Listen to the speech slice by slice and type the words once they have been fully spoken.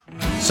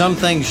some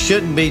things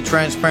shouldn't be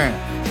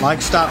transparent,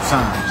 like stop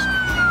signs.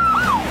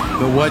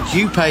 But what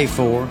you pay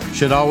for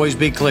should always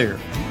be clear,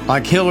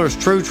 like Hiller's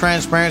True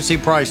Transparency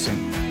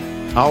Pricing.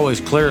 Always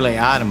clearly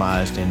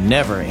itemized and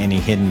never any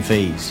hidden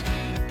fees.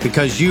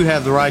 Because you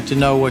have the right to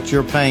know what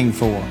you're paying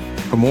for.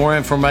 For more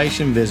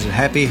information, visit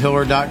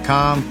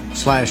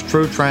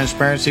happyhiller.com/true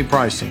transparency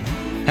pricing.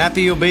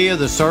 Happy you'll be,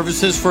 the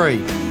service is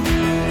free.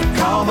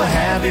 Call the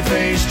Happy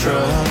Face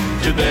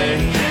Truck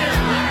today.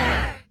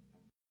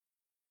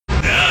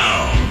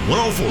 Now,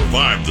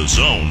 104.5 The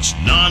Zone's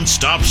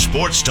non-stop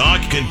sports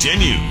talk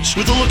continues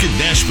with a look at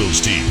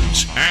Nashville's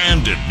teams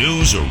and at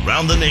news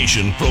around the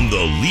nation from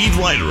the lead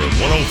writer of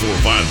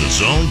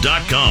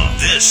 1045thezone.com.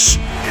 This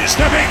is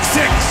The Big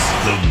Six.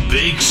 The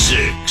Big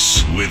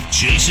Six with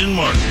Jason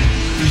Martin,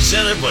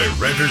 presented by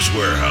Renters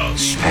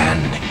Warehouse.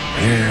 And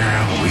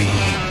here we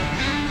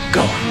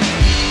go.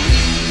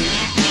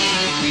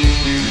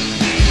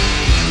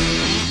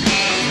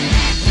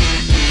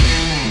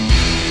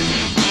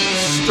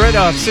 Straight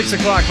up, 6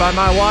 o'clock by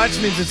my watch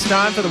means it's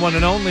time for the one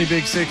and only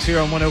Big Six here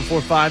on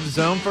 104.5 The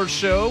Zone. First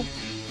show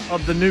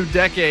of the new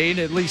decade,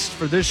 at least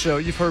for this show.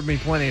 You've heard me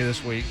plenty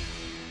this week.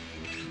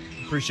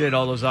 Appreciate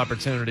all those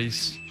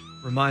opportunities.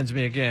 Reminds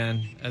me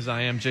again, as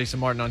I am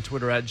Jason Martin on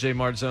Twitter at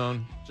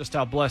JMartZone, just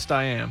how blessed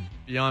I am.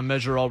 Beyond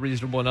measure, all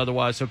reasonable and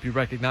otherwise. Hope you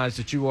recognize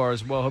that you are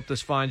as well. Hope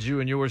this finds you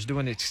and yours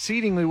doing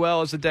exceedingly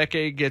well as the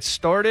decade gets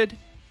started.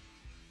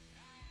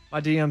 My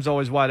DM's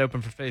always wide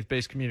open for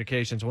faith-based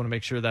communications. I want to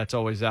make sure that's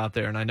always out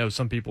there. And I know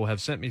some people have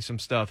sent me some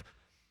stuff,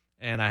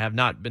 and I have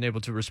not been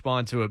able to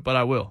respond to it, but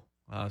I will.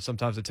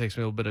 Sometimes it takes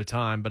me a little bit of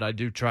time, but I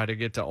do try to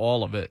get to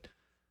all of it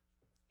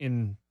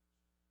in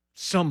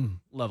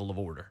some level of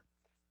order.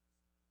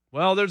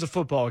 Well, there's a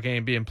football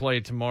game being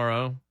played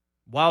tomorrow.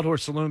 Wild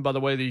Horse Saloon, by the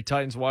way, the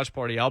Titans watch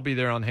party. I'll be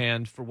there on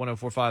hand for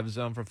 104.5 The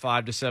Zone from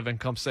 5 to 7.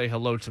 Come say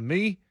hello to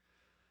me,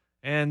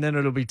 and then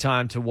it'll be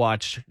time to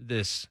watch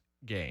this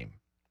game.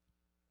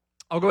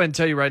 I'll go ahead and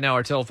tell you right now,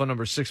 our telephone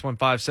number is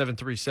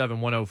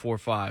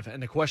 615-737-1045.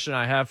 And the question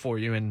I have for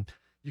you, and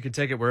you can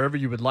take it wherever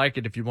you would like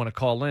it if you want to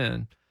call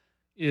in,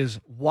 is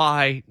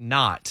why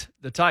not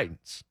the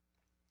Titans?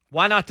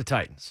 Why not the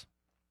Titans?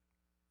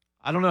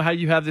 I don't know how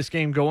you have this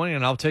game going,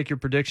 and I'll take your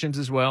predictions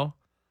as well,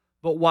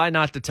 but why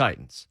not the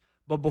Titans?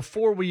 But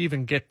before we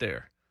even get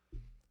there,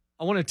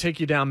 I want to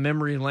take you down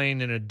memory lane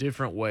in a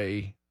different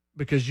way,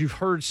 because you've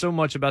heard so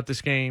much about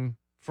this game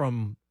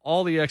from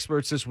all the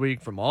experts this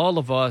week, from all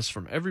of us,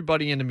 from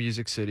everybody in the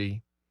Music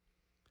City.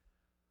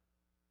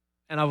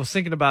 And I was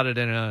thinking about it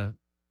in a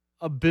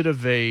bit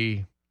of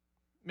a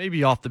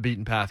maybe off the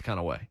beaten path kind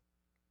of way.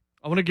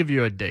 I want to give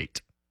you a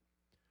date.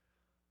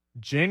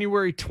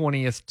 January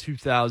 20th,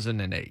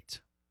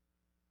 2008.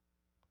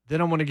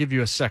 Then I want to give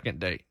you a second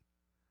date.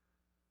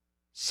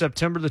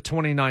 September the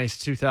 29th,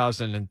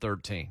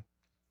 2013.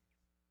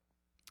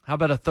 How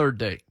about a third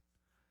date?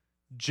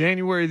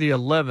 January the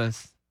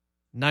 11th,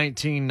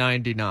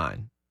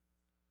 1999.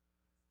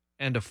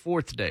 And a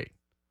fourth date,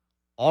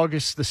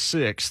 August the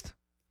 6th,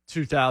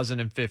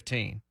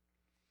 2015.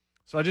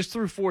 So I just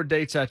threw 4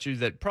 dates at you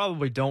that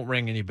probably don't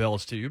ring any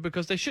bells to you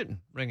because they shouldn't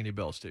ring any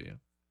bells to you.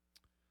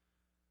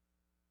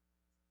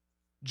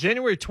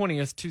 January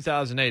 20th,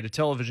 2008, a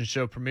television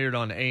show premiered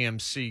on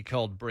AMC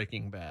called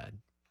Breaking Bad.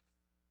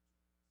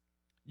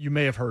 You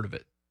may have heard of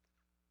it.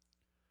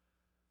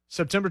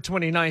 September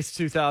 29th,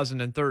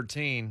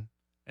 2013,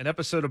 an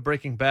episode of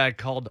Breaking Bad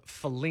called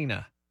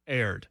Felina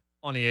aired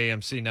on the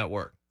AMC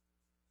network.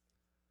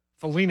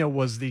 Felina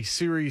was the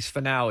series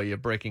finale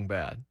of Breaking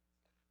Bad,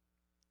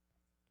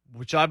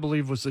 which I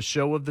believe was the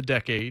show of the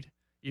decade,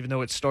 even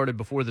though it started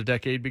before the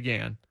decade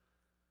began,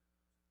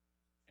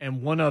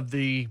 and one of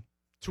the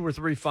 2 or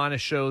 3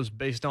 finest shows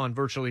based on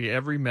virtually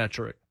every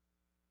metric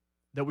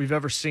that we've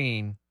ever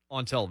seen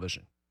on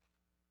television.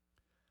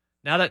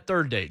 Now that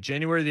third date,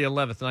 January the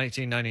 11th,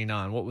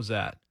 1999, what was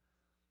that?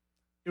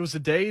 It was the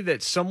day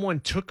that someone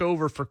took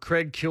over for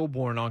Craig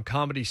Kilborn on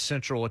Comedy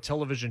Central, a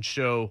television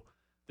show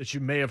that you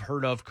may have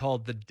heard of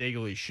called The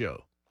Daily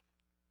Show.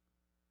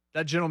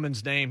 That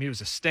gentleman's name, he was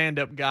a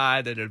stand-up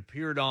guy that had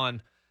appeared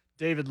on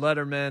David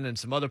Letterman and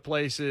some other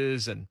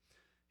places, and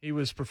he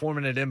was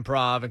performing at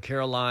Improv and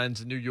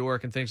Caroline's in New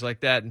York and things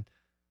like that. And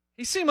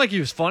he seemed like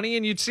he was funny,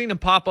 and you'd seen him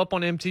pop up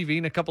on MTV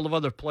and a couple of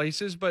other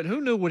places, but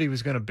who knew what he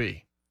was going to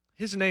be?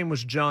 His name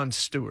was Jon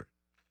Stewart.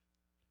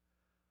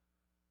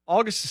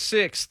 August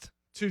 6th,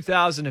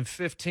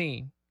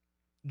 2015,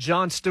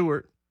 Jon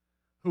Stewart,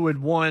 who had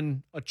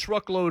won a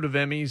truckload of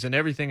Emmys and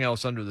everything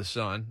else under the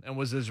sun and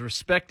was as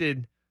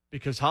respected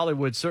because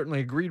Hollywood certainly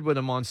agreed with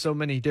him on so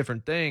many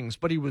different things,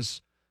 but he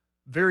was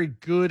very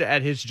good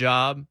at his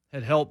job,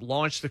 had helped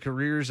launch the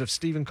careers of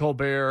Stephen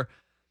Colbert,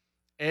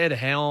 Ed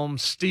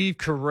Helms, Steve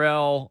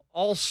Carell,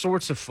 all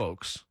sorts of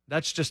folks.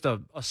 That's just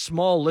a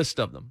small list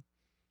of them.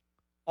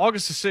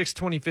 August the 6th,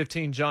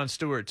 2015, Jon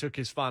Stewart took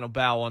his final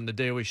bow on The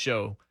Daily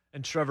Show,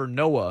 and Trevor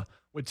Noah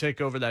would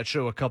take over that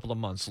show a couple of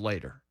months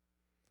later.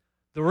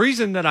 The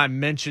reason that I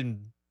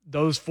mentioned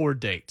those 4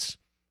 dates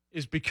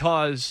is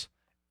because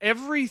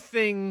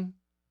everything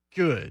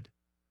good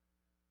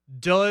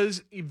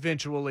does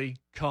eventually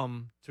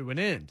come to an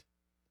end.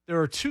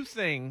 There are two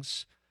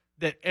things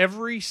that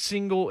every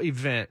single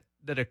event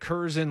that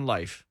occurs in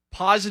life,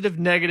 positive,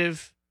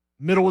 negative,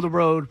 middle of the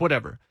road,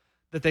 whatever,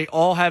 that they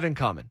all have in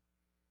common,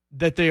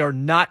 that they are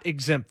not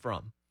exempt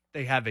from.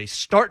 They have a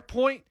start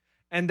point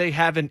and they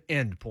have an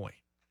end point.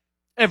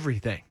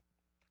 Everything.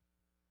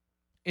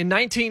 In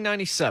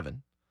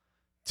 1997,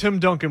 Tim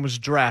Duncan was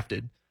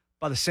drafted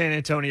by the San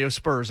Antonio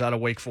Spurs out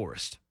of Wake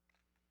Forest.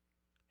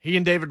 He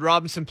and David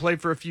Robinson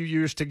played for a few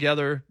years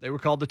together. They were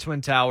called the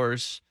Twin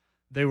Towers.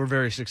 They were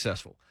very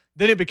successful.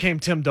 Then it became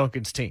Tim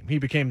Duncan's team. He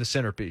became the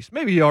centerpiece.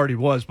 Maybe he already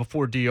was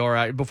before the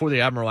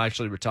Admiral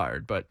actually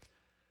retired. But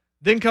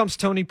then comes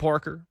Tony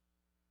Parker.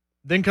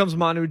 Then comes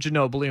Manu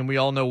Ginobili, and we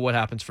all know what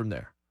happens from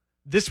there.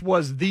 This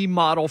was the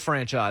model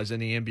franchise in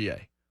the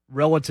NBA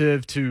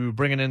relative to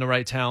bringing in the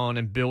right talent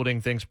and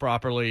building things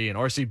properly. And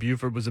R.C.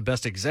 Buford was the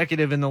best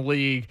executive in the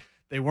league.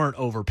 They weren't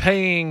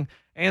overpaying,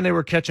 and they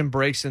were catching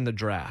breaks in the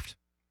draft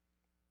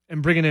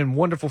and bringing in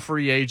wonderful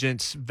free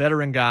agents,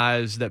 veteran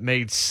guys that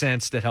made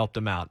sense that helped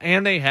them out.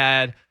 And they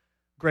had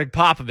Greg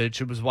Popovich,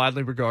 who was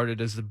widely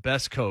regarded as the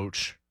best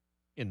coach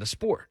in the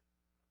sport.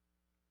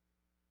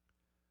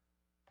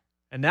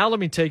 And now let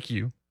me take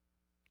you,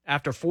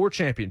 after 4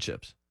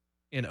 championships,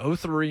 in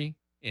 2003,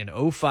 in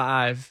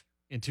 2005,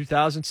 in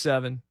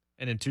 2007,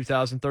 and in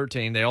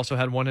 2013. They also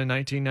had one in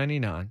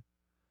 1999.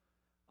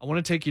 I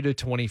want to take you to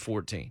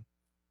 2014.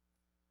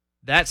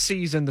 That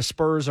season, the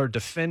Spurs are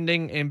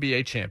defending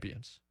NBA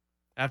champions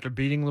after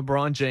beating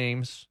LeBron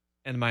James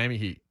and the Miami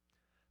Heat.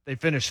 They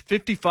finished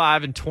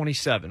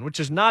 55-27, which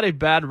is not a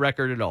bad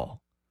record at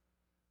all.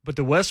 But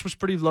the West was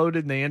pretty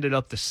loaded, and they ended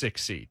up the 6th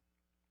seed.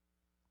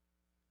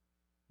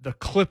 The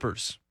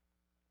Clippers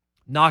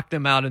knocked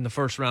them out in the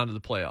first round of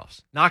the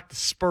playoffs, knocked the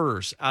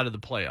Spurs out of the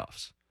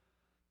playoffs.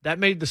 That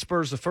made the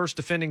Spurs the first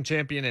defending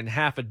champion in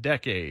half a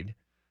decade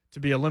to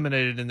be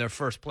eliminated in their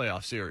first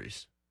playoff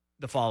series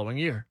the following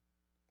year.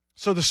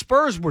 So the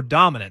Spurs were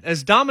dominant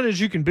as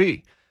you can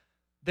be.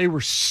 They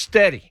were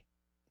steady.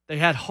 They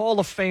had Hall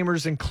of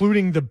Famers,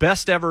 including the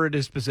best ever at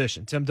his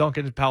position, Tim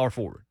Duncan at power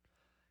forward.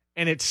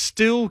 And it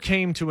still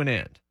came to an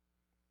end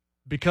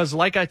because,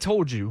 like I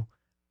told you,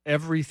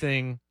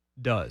 everything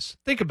does.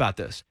 Think about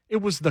this.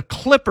 It was the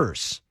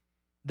Clippers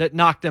that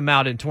knocked them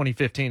out in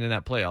 2015 in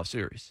that playoff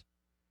series.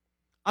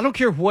 I don't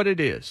care what it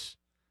is.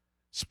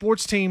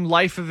 Sports team,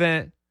 life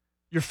event,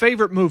 your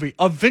favorite movie.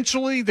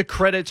 Eventually, the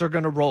credits are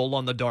going to roll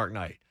on The Dark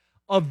Knight.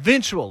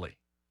 Eventually.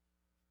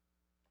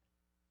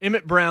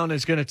 Emmett Brown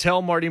is going to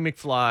tell Marty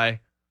McFly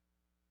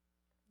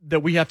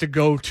that we have to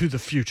go to the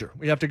future.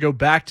 We have to go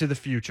back to the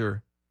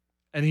future.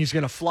 And he's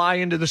going to fly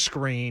into the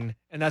screen,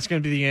 and that's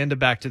going to be the end of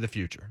Back to the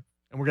Future.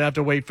 And we're going to have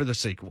to wait for the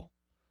sequel.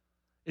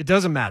 It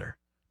doesn't matter.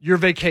 Your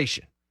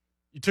vacation.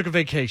 You took a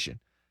vacation.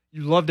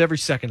 You loved every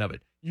second of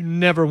it. You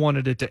never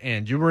wanted it to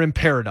end. You were in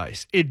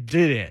paradise. It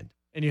did end.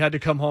 And you had to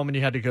come home and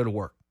you had to go to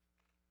work.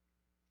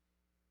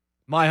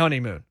 My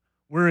honeymoon.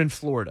 We're in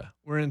Florida.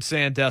 We're in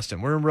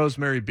Sandestin. We're in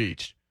Rosemary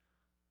Beach.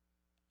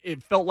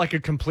 It felt like a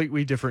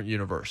completely different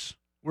universe.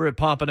 We're at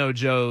Pompano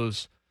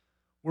Joe's.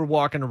 We're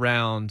walking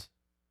around.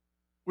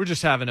 We're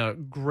just having a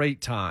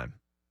great time.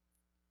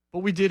 But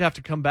we did have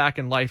to come back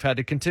and life had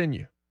to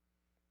continue.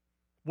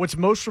 What's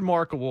most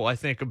remarkable, I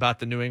think, about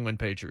the New England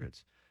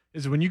Patriots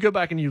is when you go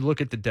back and you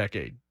look at the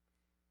decade,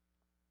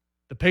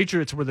 the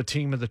Patriots were the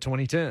team of the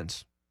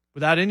 2010s,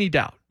 without any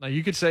doubt. Now,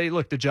 you could say,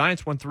 look, the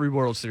Giants won 3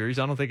 World Series.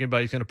 I don't think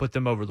anybody's going to put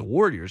them over the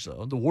Warriors,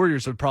 though. The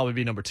Warriors would probably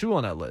be number 2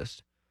 on that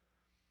list.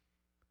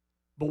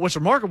 But what's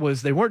remarkable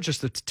is they weren't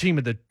just the team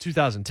of the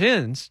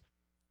 2010s.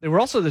 They were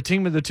also the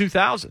team of the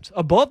 2000s,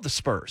 above the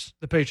Spurs,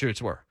 the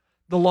Patriots were.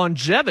 The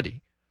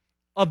longevity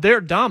of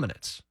their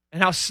dominance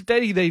and how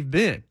steady they've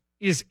been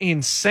is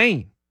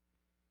insane.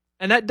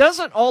 And that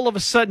doesn't all of a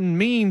sudden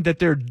mean that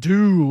they're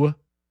due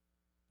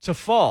to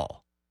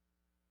fall.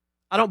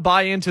 I don't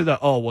buy into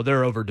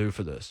they're overdue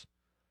for this.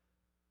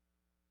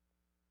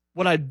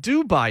 What I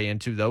do buy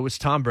into, though, is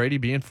Tom Brady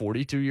being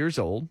 42 years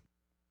old,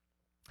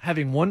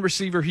 having one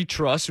receiver he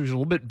trusts who's a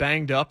little bit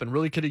banged up and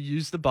really could have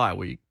used the bye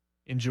week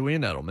in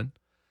Julian Edelman.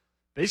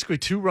 Basically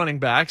 2 running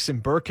backs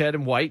in Burkhead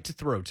and White to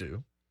throw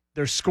to.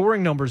 Their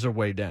scoring numbers are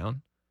way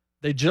down.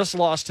 They just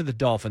lost to the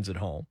Dolphins at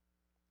home.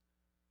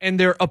 And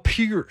there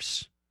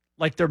appears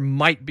like there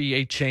might be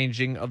a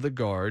changing of the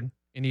guard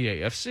in the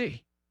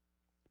AFC.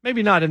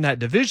 Maybe not in that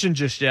division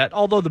just yet,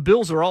 although the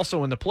Bills are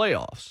also in the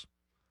playoffs.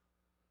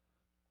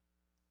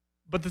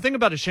 But the thing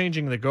about a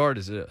changing of the guard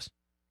is this.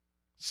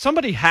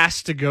 Somebody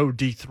has to go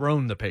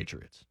dethrone the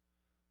Patriots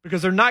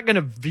because they're not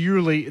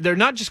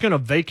just going to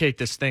vacate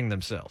this thing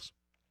themselves.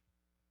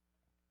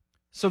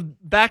 So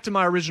back to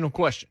my original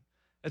question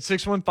at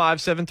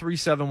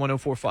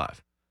 615-737-1045.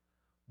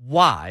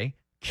 Why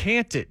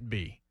can't it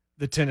be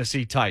the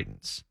Tennessee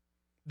Titans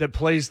that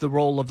plays the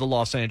role of the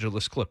Los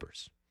Angeles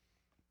Clippers?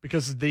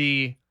 Because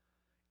the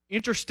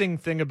interesting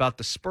thing about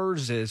the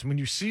Spurs is when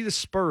you see the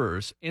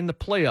Spurs in the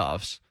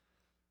playoffs,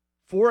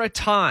 for a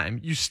time,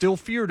 you still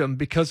feared them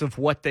because of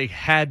what they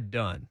had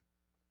done.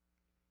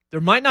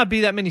 There might not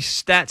be that many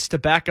stats to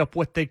back up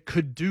what they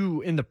could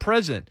do in the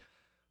present,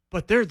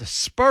 but they're the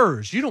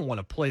Spurs. You don't want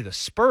to play the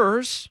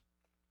Spurs.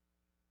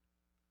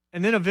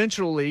 And then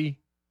eventually,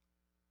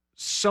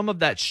 some of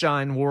that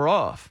shine wore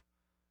off,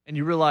 and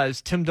you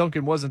realize Tim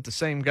Duncan wasn't the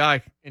same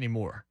guy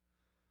anymore.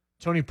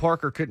 Tony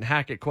Parker couldn't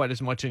hack it quite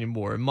as much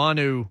anymore. And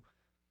Manu,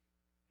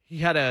 he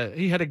had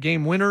a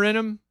game winner in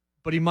him,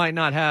 but he might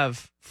not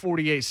have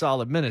 48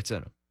 solid minutes in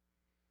him.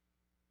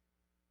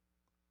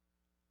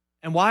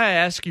 And why I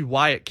ask you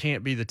why it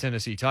can't be the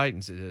Tennessee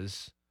Titans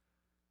is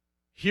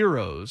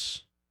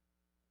heroes,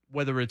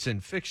 whether it's in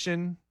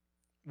fiction,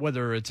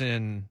 whether it's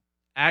in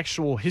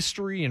actual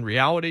history and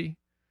reality,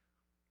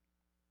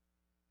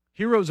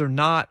 heroes are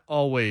not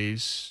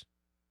always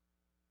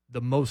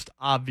the most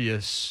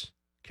obvious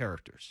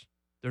characters.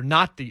 They're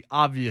not the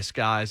obvious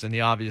guys and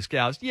the obvious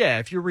gals. Yeah,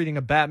 if you're reading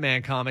a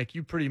Batman comic,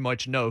 you pretty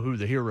much know who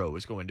the hero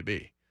is going to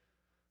be.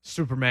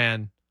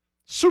 Superman,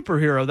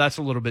 superhero, that's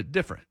a little bit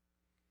different.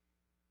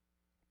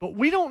 But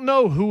we don't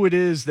know who it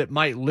is that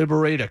might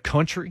liberate a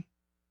country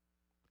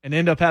and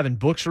end up having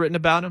books written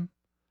about him.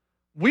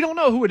 We don't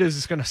know who it is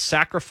that's going to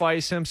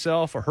sacrifice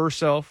himself or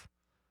herself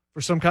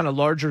for some kind of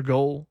larger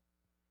goal.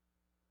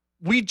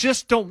 We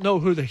just don't know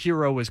who the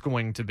hero is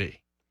going to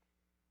be.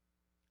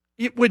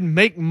 It would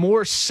make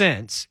more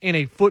sense in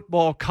a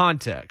football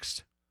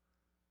context.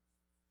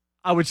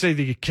 I would say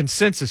the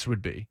consensus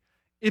would be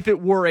if it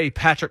were a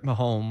Patrick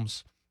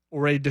Mahomes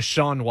or a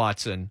Deshaun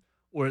Watson,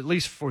 or at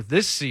least for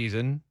this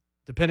season,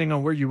 depending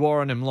on where you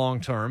are on him long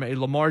term, a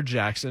Lamar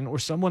Jackson or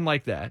someone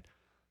like that,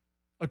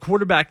 a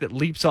quarterback that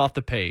leaps off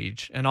the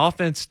page, an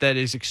offense that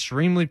is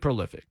extremely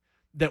prolific,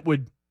 that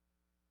would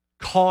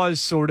cause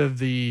sort of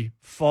the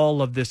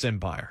fall of this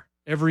empire.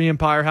 Every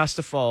empire has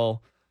to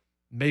fall.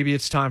 Maybe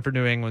it's time for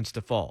New England's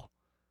to fall.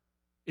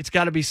 It's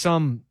got to be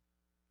some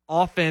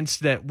offense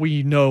that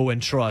we know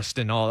and trust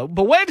and all.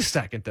 But wait a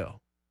second,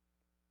 though.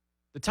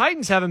 The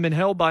Titans haven't been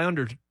held by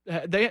under.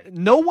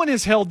 No one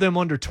has held them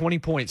under 20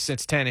 points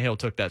since Tannehill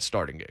took that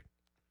starting gig.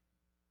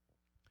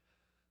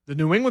 The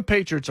New England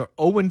Patriots are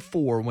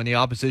 0-4 when the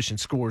opposition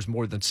scores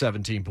more than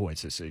 17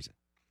 points this season.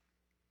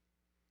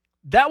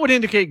 That would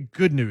indicate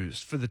good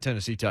news for the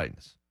Tennessee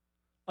Titans.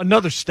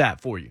 Another stat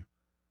for you.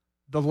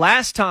 The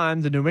last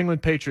time the New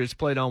England Patriots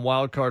played on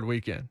Wild Card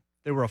Weekend,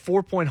 they were a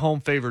 4-point home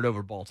favorite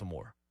over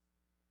Baltimore.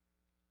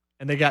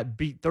 And they got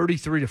beat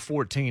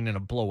 33-14 in a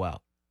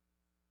blowout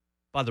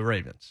by the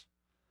Ravens.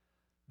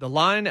 The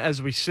line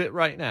as we sit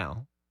right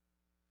now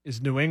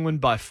is New England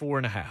by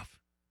 4.5.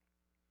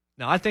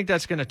 Now, I think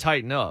that's going to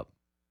tighten up,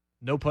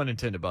 no pun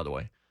intended, by the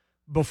way,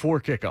 before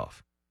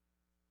kickoff.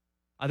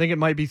 I think it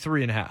might be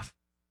 3.5.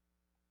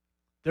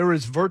 There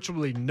is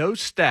virtually no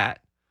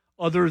stat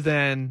other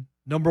than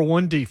number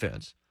one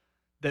defense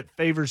that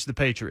favors the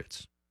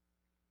Patriots.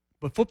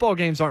 But football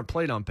games aren't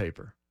played on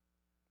paper.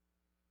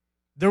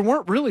 There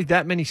weren't really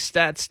that many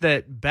stats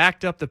that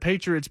backed up the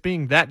Patriots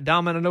being that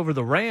dominant over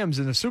the Rams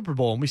in the Super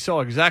Bowl, and we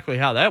saw exactly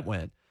how that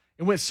went.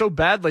 It went so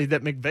badly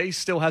that McVay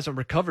still hasn't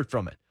recovered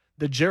from it.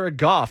 That Jared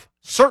Goff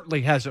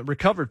certainly hasn't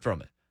recovered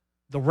from it.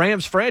 The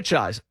Rams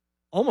franchise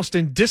almost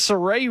in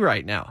disarray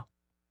right now,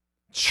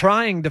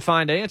 trying to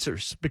find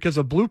answers because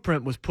a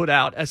blueprint was put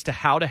out as to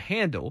how to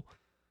handle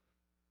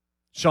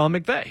Sean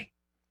McVay.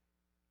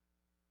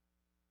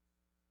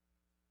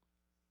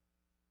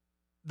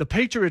 The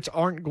Patriots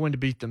aren't going to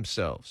beat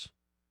themselves.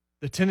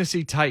 The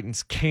Tennessee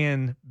Titans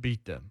can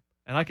beat them.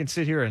 And I can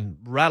sit here and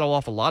rattle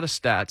off a lot of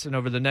stats, and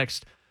over the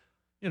next,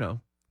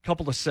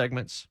 couple of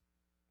segments,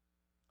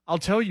 I'll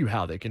tell you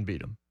how they can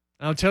beat them.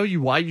 And I'll tell you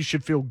why you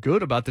should feel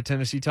good about the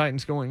Tennessee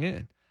Titans going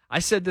in. I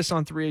said this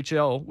on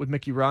 3HL with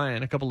Mickey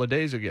Ryan a couple of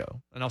days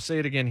ago, and I'll say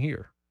it again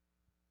here.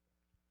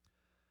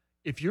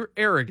 If you're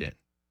arrogant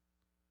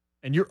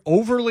and you're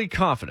overly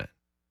confident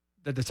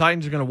that the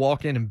Titans are going to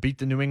walk in and beat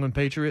the New England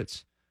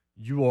Patriots,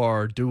 you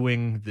are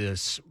doing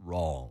this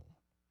wrong.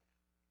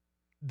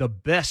 The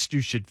best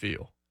you should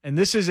feel, and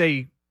this is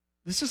a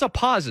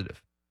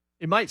positive.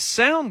 It might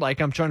sound like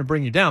I'm trying to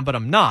bring you down, but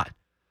I'm not.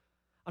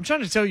 I'm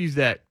trying to tell you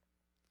that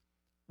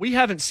we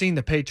haven't seen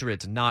the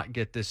Patriots not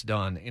get this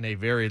done in a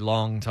very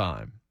long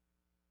time.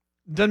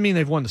 Doesn't mean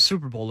they've won the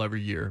Super Bowl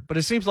every year, but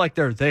it seems like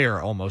they're there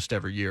almost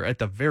every year at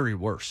the very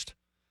worst.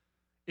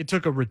 It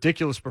took a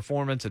ridiculous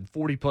performance and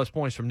 40-plus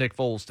points from Nick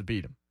Foles to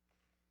beat them,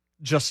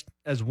 just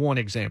as one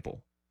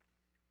example.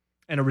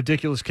 And a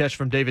ridiculous catch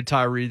from David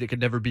Tyree that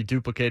could never be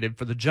duplicated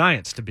for the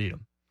Giants to beat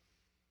them.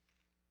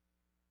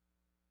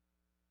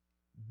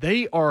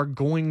 They are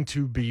going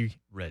to be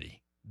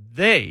ready.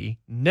 They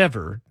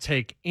never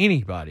take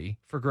anybody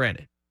for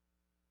granted.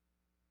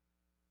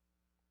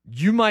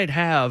 You might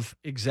have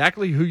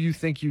exactly who you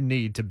think you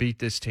need to beat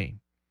this team.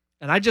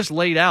 And I just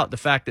laid out the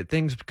fact that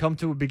things come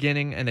to a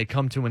beginning and they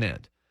come to an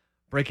end.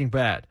 Breaking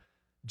Bad,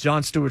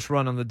 Jon Stewart's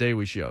run on The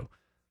Daily Show,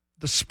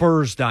 the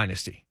Spurs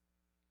dynasty.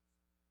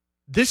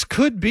 This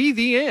could be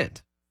the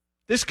end.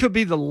 This could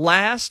be the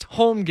last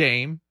home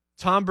game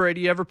Tom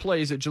Brady ever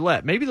plays at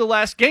Gillette. Maybe the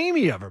last game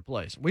he ever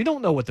plays. We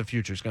don't know what the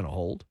future's going to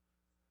hold.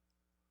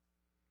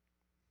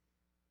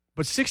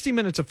 But 60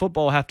 minutes of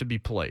football have to be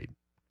played.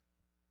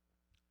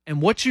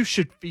 And what you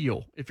should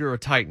feel if you're a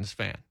Titans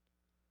fan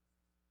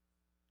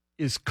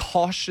is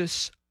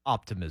cautious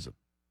optimism.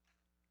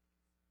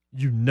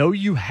 You know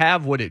you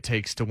have what it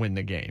takes to win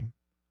the game,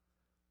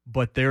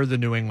 but they're the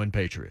New England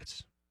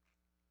Patriots.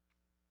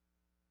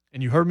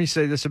 And you heard me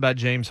say this about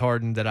James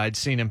Harden, that I'd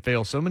seen him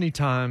fail so many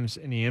times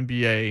in the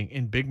NBA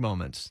in big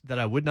moments that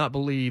I would not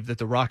believe that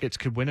the Rockets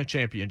could win a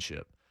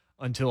championship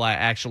until I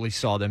actually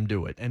saw them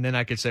do it. And then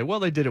I could say, well,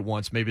 they did it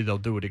once, maybe they'll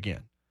do it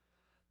again.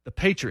 The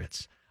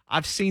Patriots,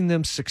 I've seen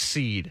them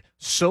succeed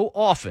so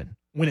often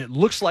when it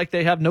looks like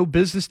they have no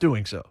business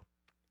doing so.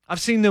 I've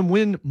seen them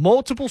win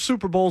multiple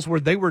Super Bowls where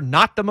they were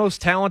not the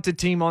most talented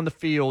team on the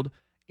field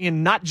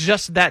in not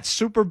just that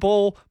Super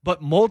Bowl,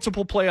 but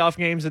multiple playoff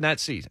games in that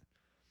season.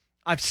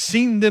 I've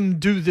seen them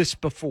do this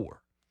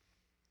before.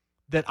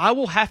 That I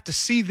will have to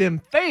see them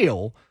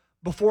fail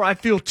before I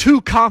feel too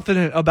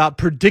confident about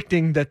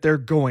predicting that they're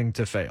going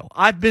to fail.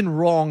 I've been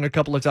wrong a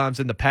couple of times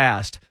in the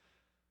past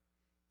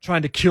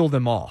trying to kill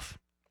them off.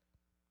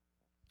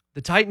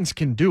 The Titans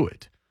can do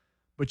it,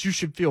 but you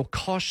should feel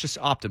cautious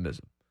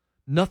optimism.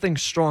 Nothing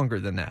stronger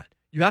than that.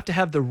 You have to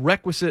have the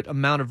requisite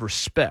amount of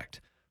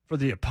respect for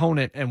the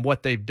opponent and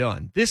what they've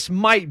done. This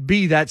might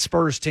be that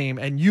Spurs team,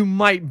 and you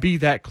might be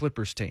that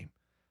Clippers team.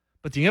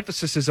 But the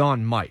emphasis is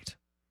on might.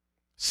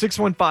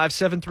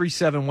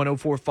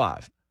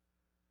 615-737-1045.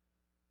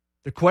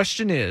 The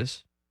question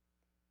is,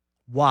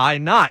 why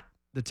not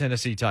the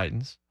Tennessee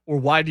Titans? Or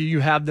why do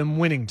you have them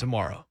winning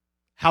tomorrow?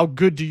 How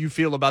good do you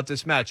feel about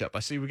this matchup? I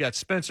see we got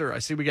Spencer. I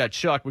see we got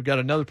Chuck. We got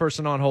another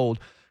person on hold.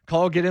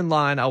 Call, get in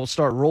line. I will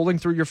start rolling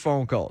through your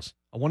phone calls.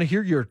 I want to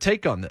hear your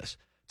take on this.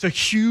 It's a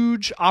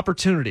huge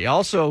opportunity.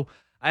 Also,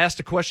 I asked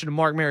a question to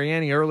Mark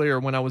Mariani earlier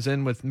when I was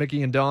in with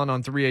Mickey and Don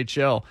on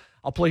 3HL.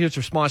 I'll play his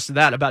response to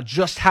that about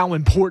just how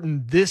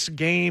important this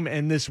game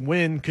and this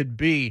win could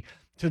be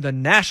to the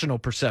national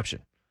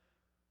perception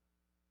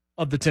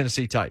of the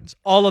Tennessee Titans.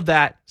 All of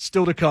that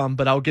still to come,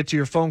 but I'll get to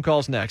your phone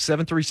calls next.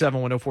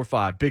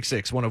 737-1045, Big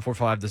 6,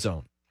 1045 The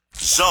Zone.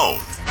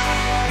 Zone.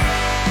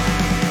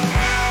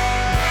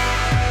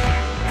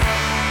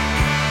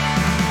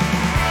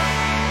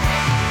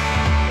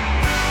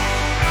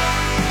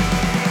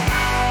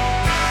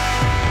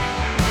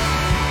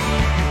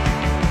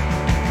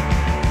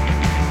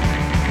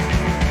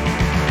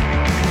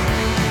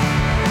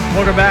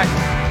 Welcome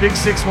back. Big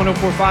 6,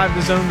 1045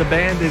 The Zone. The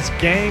band is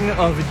Gang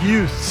of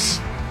Youths.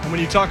 And when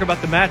you talk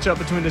about the matchup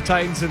between the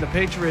Titans and the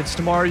Patriots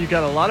tomorrow, you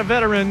got a lot of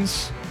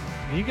veterans.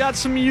 And you got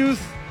some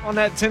youth on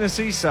that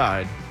Tennessee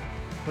side,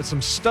 but some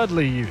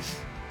studly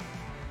youth.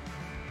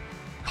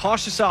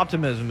 Cautious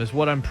optimism is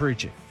what I'm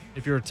preaching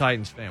if you're a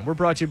Titans fan. We're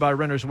brought to you by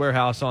Renters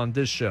Warehouse on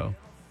this show,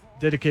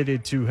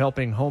 dedicated to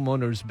helping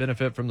homeowners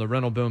benefit from the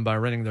rental boom by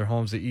renting their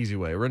homes the easy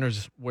way.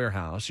 Renters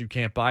Warehouse. You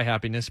can't buy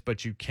happiness,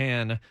 but you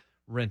can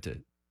rent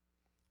it.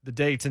 The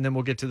dates, and then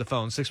we'll get to the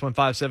phone.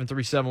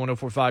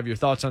 615-737-1045. Your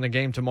thoughts on the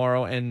game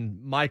tomorrow.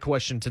 And my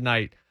question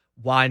tonight,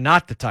 why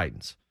not the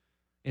Titans?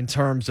 In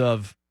terms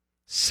of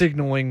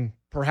signaling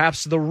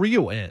perhaps the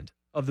real end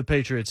of the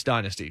Patriots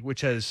dynasty,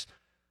 which has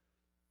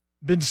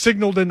been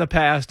signaled in the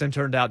past and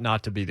turned out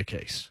not to be the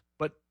case.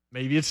 But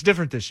maybe it's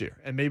different this year,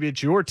 and maybe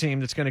it's your team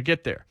that's going to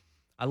get there.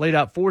 I laid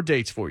out 4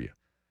 dates for you.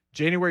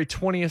 January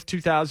 20th,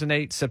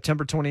 2008,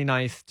 September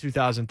 29th,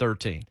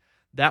 2013.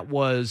 That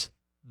was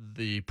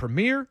the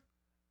premiere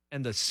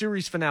and the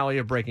series finale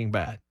of Breaking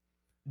Bad.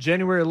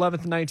 January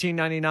 11th,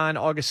 1999,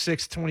 August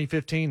 6th,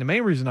 2015. The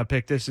main reason I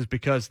picked this is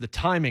because the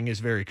timing is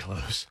very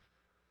close.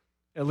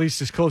 At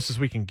least as close as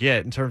we can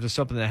get in terms of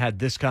something that had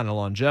this kind of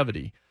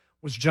longevity,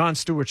 was Jon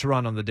Stewart's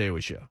run on The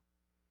Daily Show,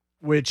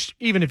 which,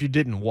 even if you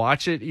didn't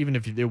watch it, even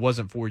if it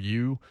wasn't for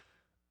you,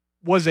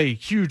 was a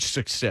huge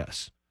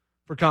success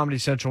for Comedy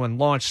Central and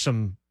launched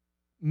some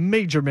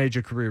major,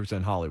 major careers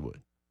in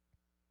Hollywood.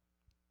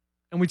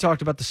 And we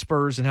talked about the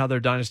Spurs and how their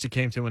dynasty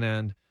came to an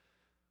end.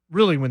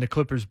 Really, when the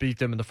Clippers beat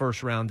them in the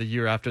first round the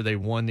year after they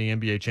won the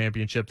NBA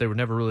championship, they were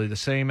never really the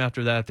same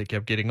after that. They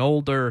kept getting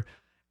older.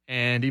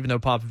 And even though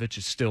Popovich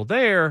is still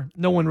there,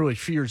 no one really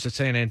fears the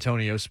San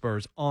Antonio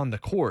Spurs on the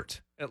court,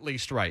 at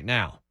least right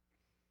now.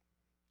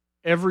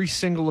 Every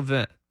single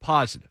event,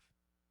 positive,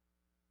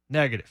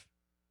 negative,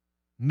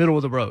 middle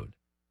of the road,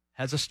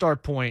 has a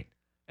start point,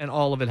 and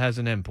all of it has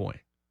an end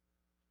point.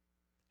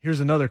 Here's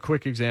another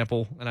quick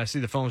example, and I see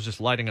the phone's just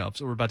lighting up,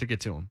 so we're about to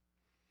get to them.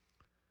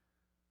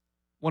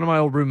 One of my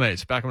old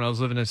roommates, back when I was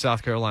living in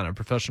South Carolina, a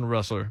professional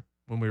wrestler,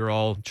 when we were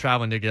all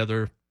traveling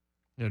together,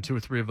 2 or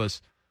 3 of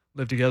us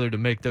lived together to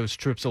make those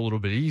trips a little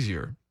bit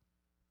easier.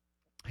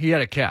 He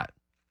had a cat.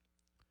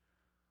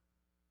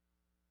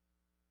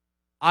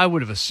 I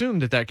would have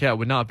assumed that cat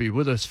would not be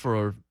with us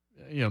for,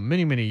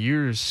 many, many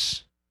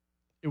years.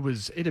 It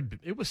was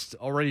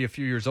already a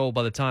few years old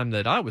by the time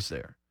that I was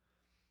there.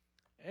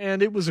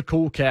 And it was a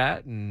cool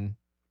cat, and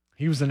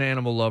he was an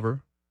animal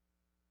lover.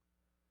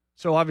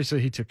 So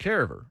obviously he took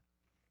care of her.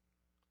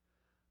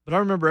 But I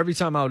remember every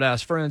time I would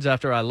ask friends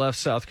after I left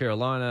South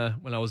Carolina,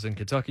 when I was in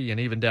Kentucky, and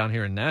even down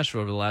here in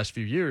Nashville over the last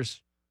few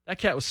years, that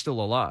cat was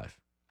still alive.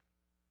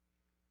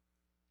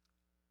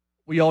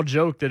 We all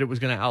joked that it was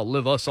going to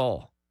outlive us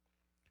all.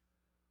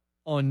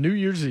 On New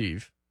Year's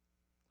Eve,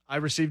 I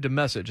received a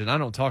message, and I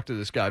don't talk to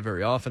this guy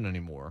very often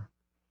anymore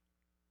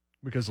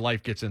because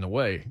life gets in the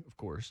way, of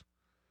course.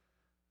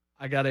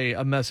 I got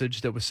a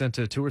message that was sent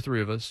to 2 or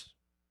 3 of us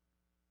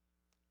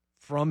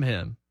from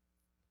him.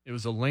 It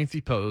was a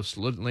lengthy post,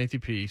 lengthy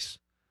piece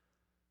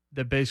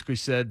that basically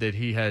said that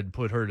he had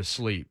put her to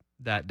sleep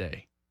that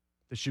day,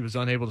 that she was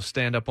unable to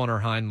stand up on her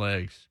hind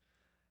legs,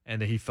 and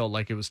that he felt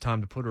like it was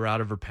time to put her out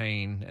of her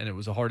pain, and it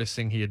was the hardest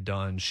thing he had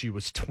done. She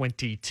was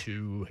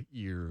 22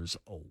 years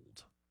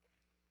old.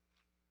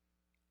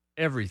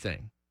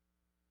 Everything,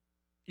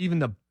 even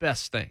the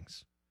best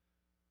things,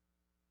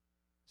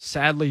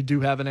 sadly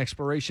do have an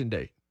expiration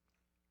date.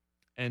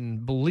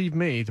 And believe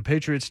me, the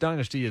Patriots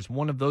dynasty is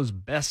one of those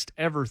best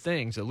ever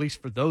things, at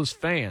least for those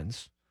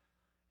fans.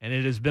 And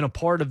it has been a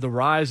part of the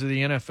rise of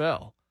the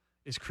NFL,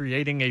 is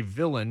creating a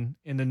villain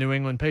in the New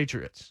England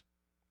Patriots.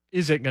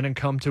 Is it going to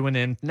come to an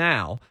end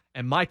now?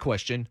 And my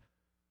question,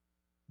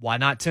 why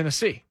not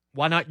Tennessee?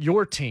 Why not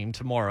your team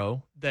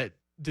tomorrow that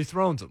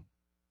dethrones them?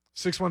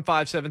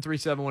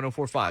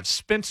 615-737-1045.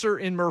 Spencer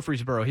in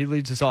Murfreesboro. He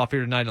leads us off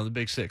here tonight on the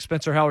Big Six.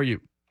 Spencer, how are you?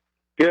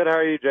 Good. How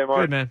are you, J.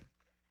 Mart? Good, man.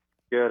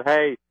 Good.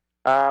 Hey,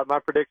 my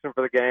prediction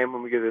for the game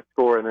when we get a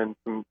score and then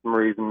some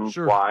reasons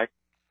why.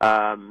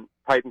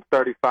 Titans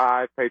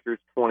 35,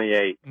 Patriots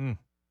 28. I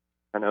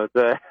know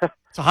it's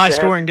a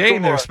high-scoring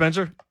game there,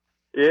 Spencer.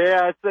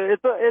 Yeah,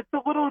 it's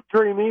a little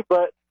dreamy,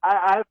 but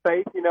I have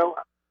faith. You know,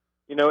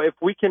 if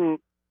we can.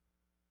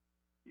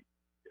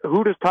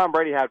 Who does Tom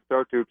Brady have to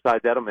throw to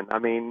besides Edelman? I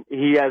mean,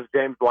 he has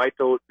James White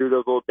to do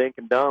those little dink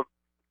and dump.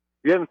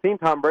 You haven't seen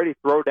Tom Brady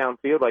throw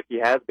downfield like he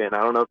has been.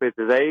 I don't know if it's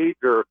his age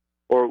or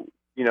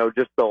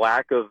just the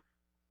lack of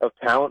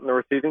talent in the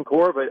receiving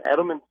core, but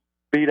Edelman's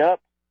beat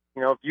up.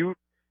 You know, if you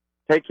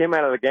take him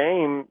out of the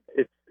game,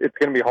 it's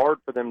going to be hard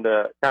for them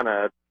to kind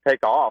of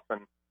take off.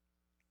 And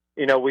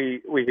you know,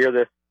 we hear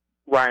this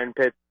Ryan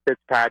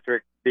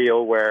Fitzpatrick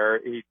deal where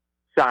he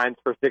signs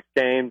for 6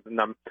 games, and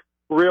I'm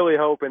really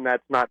hoping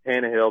that's not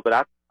Tannehill.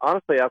 But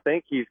I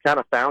think he's kind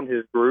of found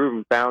his groove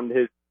and found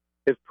his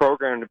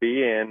program to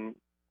be in.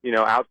 You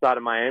know, outside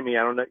of Miami,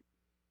 I don't know.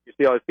 You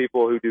see all these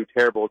people who do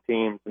terrible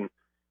teams and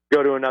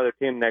go to another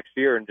team next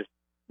year and just,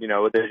 you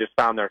know, they just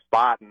found their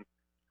spot. And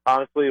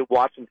honestly,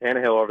 watching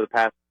Tannehill over the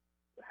past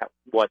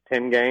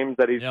 10 games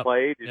that he's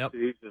played,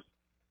 he's just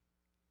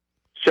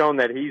shown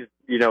that he's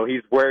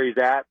where he's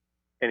at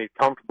and he's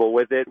comfortable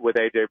with it. With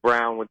A.J.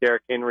 Brown, with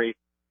Derrick Henry,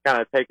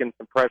 kind of taking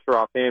some pressure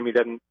off him. He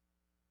doesn't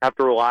have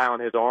to rely on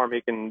his arm.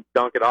 He can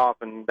dunk it off,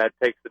 and that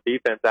takes the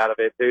defense out of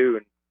it too.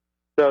 And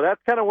so that's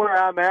kind of where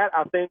I'm at.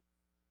 I think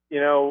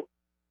the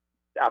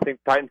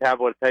Titans have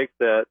what it takes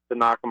to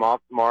knock them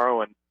off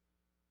tomorrow, and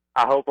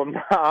I hope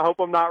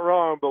I'm not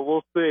wrong, but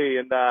we'll see.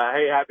 And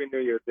hey, Happy New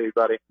Year to you,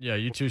 buddy. Yeah,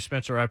 you too,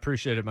 Spencer. I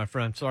appreciate it, my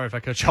friend. Sorry if I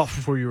cut you off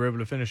before you were able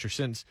to finish your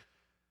sentence.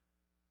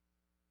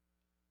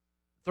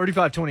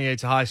 35-28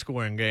 is a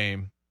high-scoring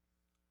game.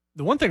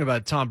 The one thing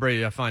about Tom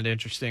Brady I find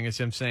interesting is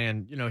him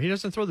saying, you know, he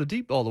doesn't throw the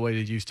deep ball the way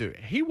that he used to.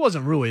 He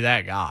wasn't really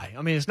that guy.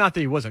 I mean, it's not that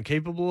he wasn't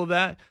capable of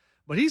that,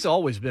 but he's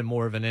always been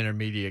more of an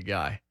intermediate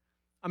guy.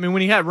 I mean,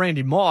 when he had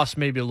Randy Moss,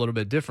 maybe a little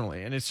bit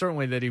differently, and it's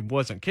certainly that he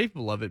wasn't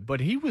capable of it, but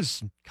he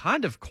was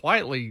kind of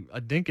quietly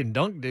a dink and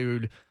dunk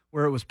dude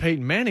where it was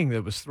Peyton Manning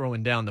that was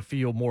throwing down the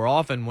field more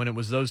often when it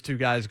was those two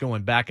guys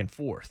going back and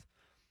forth.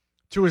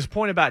 To his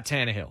point about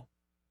Tannehill,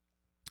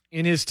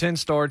 in his 10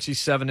 starts,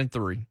 he's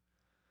 7-3.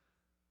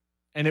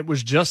 And it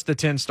was just the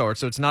 10 starts,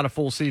 so it's not a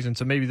full season.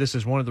 So maybe this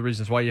is one of the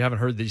reasons why you haven't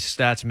heard these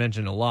stats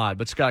mentioned a lot.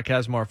 But Scott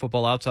Kazmar,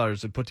 Football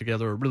Outsiders, had put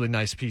together a really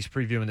nice piece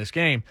previewing this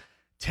game.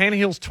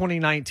 Tannehill's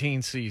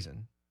 2019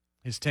 season,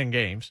 his 10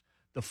 games,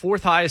 the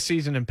 4th highest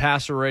season in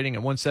passer rating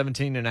at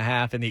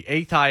 117.5, and the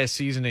 8th highest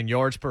season in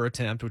yards per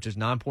attempt, which is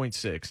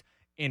 9.6,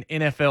 in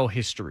NFL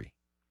history.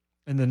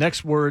 And the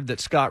next word that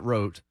Scott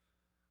wrote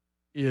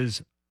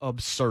is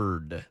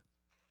absurd.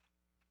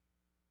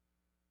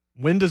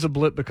 When does a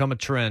blip become a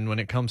trend when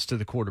it comes to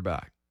the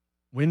quarterback?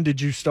 When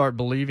did you start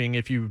believing,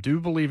 if you do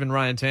believe in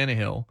Ryan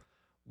Tannehill,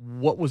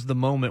 what was the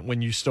moment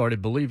when you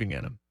started believing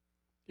in him?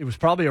 It was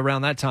probably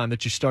around that time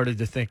that you started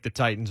to think the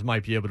Titans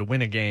might be able to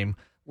win a game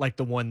like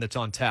the one that's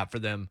on tap for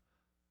them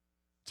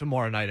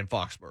tomorrow night in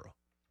Foxborough.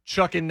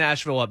 Chuck in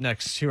Nashville up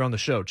next here on the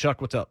show. Chuck,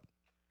 what's up?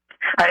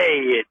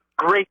 Hey,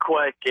 great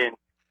question.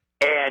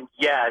 And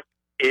yes,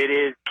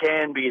 it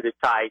can be the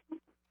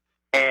Titans.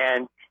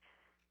 And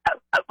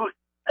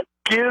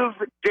give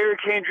Derrick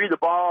Henry the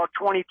ball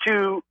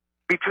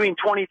between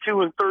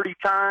 22 and 30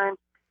 times,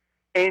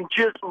 and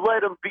just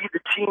let them be the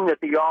team that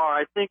they are.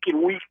 I think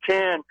in week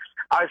 10,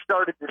 I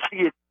started to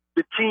see it.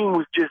 The team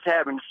was just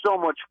having so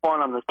much fun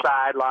on the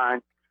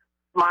sideline,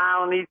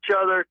 smiling at each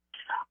other.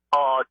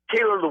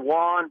 Taylor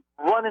Lewan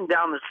running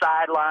down the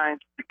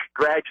sidelines to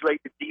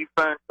congratulate the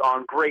defense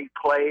on great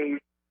plays.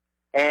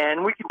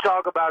 And we can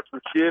talk about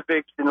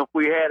specifics, and if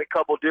we had a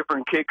couple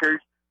different kickers,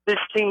 this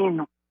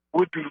team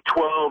would be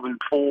 12-4.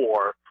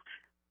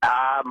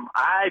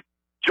 I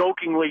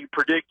jokingly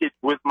predicted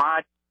with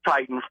my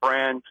Titan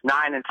friends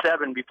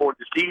 9-7 before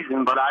the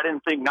season, but I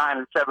didn't think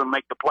 9-7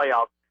 make the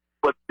playoffs.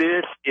 But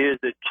this is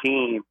a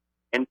team,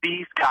 and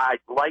these guys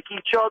like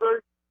each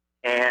other,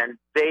 and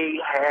they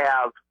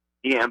have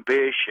the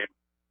ambition,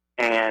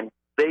 and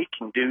they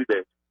can do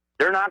this.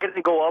 They're not going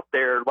to go up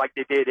there like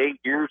they did 8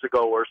 years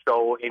ago or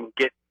so and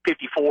get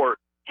 54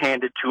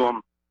 handed to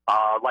them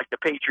like the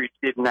Patriots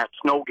did in that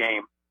snow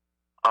game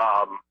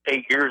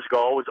 8 years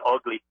ago. It was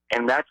ugly,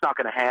 and that's not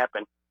going to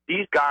happen.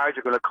 These guys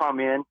are going to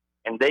come in,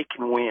 and they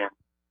can win.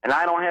 And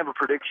I don't have a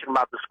prediction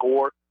about the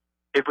score.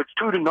 If it's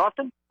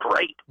 2-0,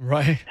 great.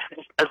 Right.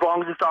 As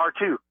long as it's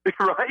R2,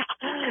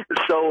 right?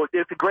 So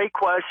it's a great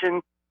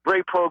question,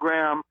 great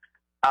program.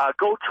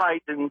 Go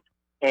Titans,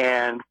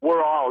 and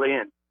we're all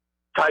in.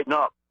 Tighten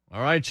up.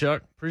 All right,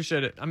 Chuck.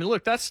 Appreciate it. I mean,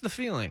 look, that's the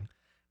feeling.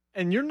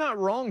 And you're not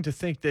wrong to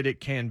think that it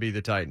can be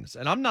the Titans.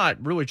 And I'm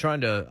not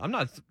trying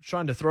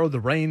to throw the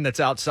rain that's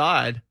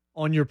outside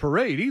on your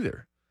parade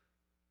either.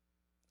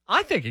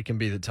 I think it can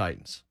be the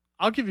Titans.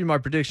 I'll give you my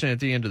prediction at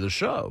the end of the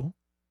show.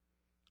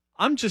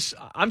 I'm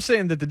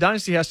saying that the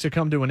dynasty has to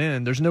come to an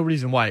end. There's no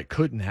reason why it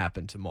couldn't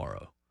happen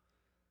tomorrow.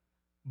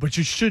 But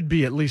you should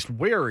be at least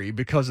wary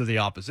because of the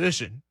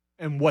opposition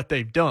and what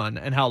they've done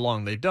and how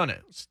long they've done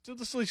it. Let's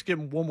at least get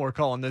one more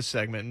call in this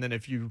segment, and then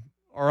if you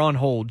are on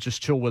hold,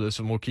 just chill with us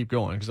and we'll keep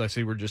going because I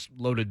see we're just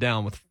loaded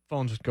down with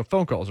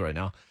phone calls right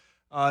now.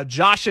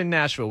 Josh in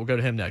Nashville, we'll go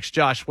to him next.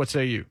 Josh, what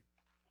say you?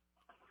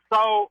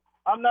 So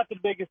I'm not the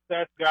biggest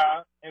stats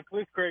guy, and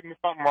please correct me if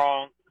I'm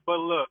wrong, but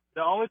look,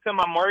 the only team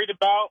I'm worried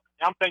about,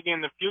 I'm thinking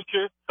in the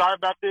future, sorry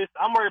about this,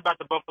 I'm worried about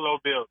the Buffalo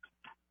Bills.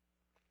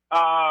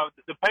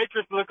 The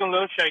Patriots looking a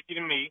little shaky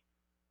to me.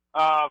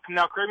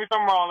 Now, correct me if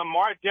I'm wrong,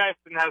 Mart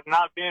Jackson has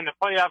not been in the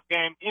playoff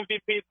game.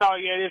 MVP, all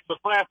he is, but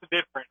playoffs are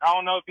different. I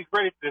don't know if he's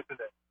ready for this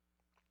today.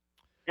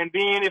 And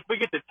then if we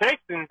get the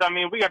Texans, I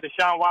mean, we got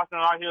Deshaun Watson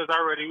on our heels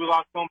already. We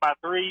lost to him by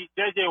 3.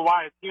 J.J.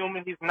 Watt is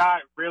human. He's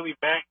not really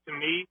back to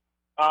me.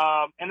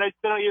 And they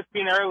still on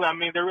ESPN early. I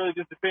mean, they're really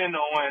just depending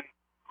on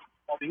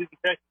the Houston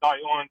Texans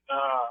on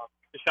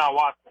Deshaun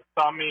Watson.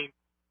 So, I mean,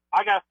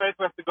 I got faith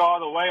for us to go all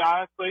the way,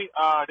 honestly,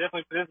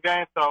 definitely for this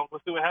game. So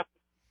we'll see what happens.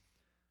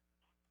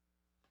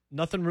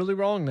 Nothing really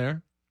wrong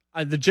there.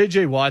 The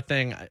J.J. Watt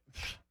thing, I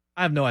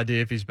have no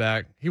idea if he's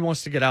back. He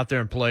wants to get out there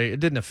and play. It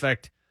didn't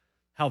affect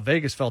how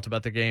Vegas felt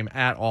about the game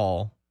at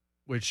all,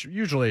 which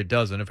usually it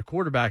doesn't. If a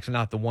quarterback's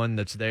not the one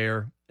that's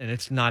there, and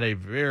it's not a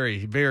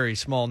very, very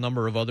small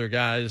number of other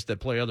guys that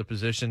play other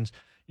positions,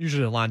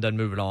 usually the line doesn't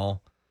move at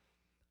all.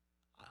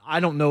 I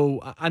don't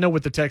know. I know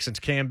what the Texans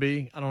can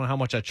be. I don't know how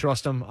much I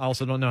trust them. I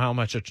also don't know how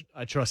much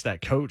I trust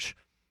that coach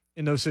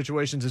in those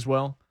situations as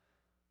well.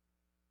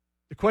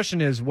 The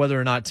question is whether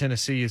or not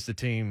Tennessee is the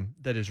team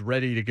that is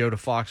ready to go to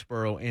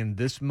Foxborough in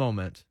this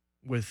moment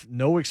with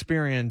no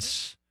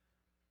experience,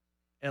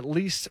 at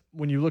least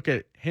when you look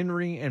at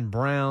Henry and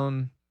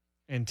Brown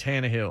and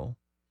Tannehill,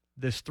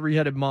 this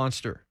three-headed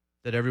monster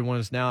that everyone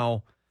is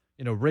now,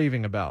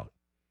 raving about.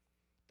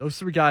 Those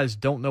three guys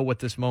don't know what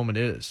this moment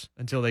is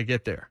until they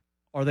get there.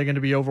 Are they going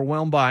to be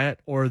overwhelmed by it,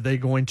 or are they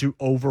going to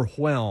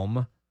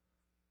overwhelm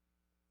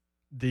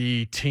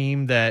the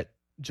team that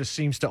just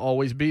seems to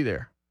always be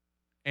there?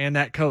 And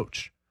that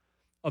coach.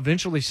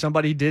 Eventually,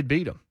 somebody did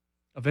beat him.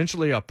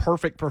 Eventually, a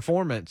perfect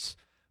performance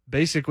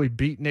basically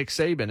beat Nick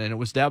Saban, and it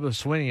was Dabo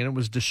Swinney, and it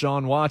was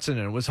Deshaun Watson,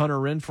 and it was Hunter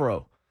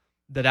Renfrow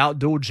that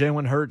outdueled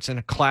Jalen Hurts in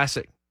a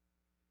classic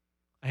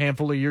a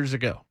handful of years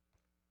ago.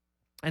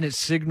 And it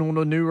signaled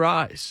a new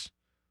rise.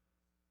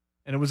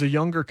 And it was a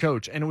younger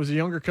coach, and it was a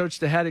younger coach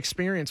that had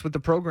experience with the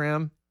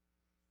program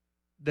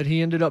that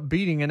he ended up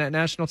beating in that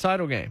national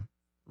title game.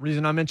 The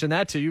reason I mentioned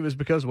that to you is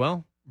because,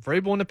 well,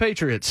 Vrabel and the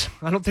Patriots.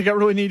 I don't think I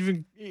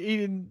really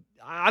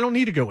I don't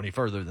need to go any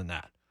further than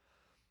that.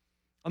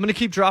 I'm going to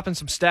keep dropping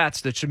some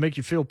stats that should make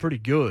you feel pretty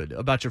good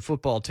about your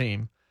football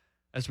team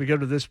as we go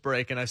to this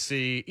break. And I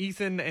see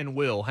Ethan and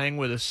Will. Hang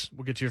with us.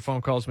 We'll get to your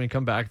phone calls when we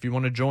come back. If you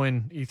want to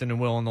join Ethan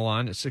and Will on the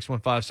line, it's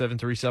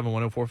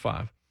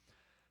 615-737-1045.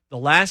 The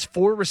last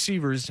 4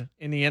 receivers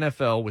in the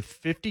NFL with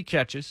 50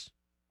 catches,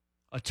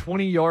 a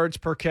 20 yards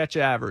per catch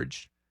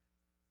average,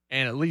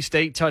 and at least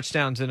 8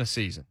 touchdowns in a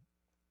season.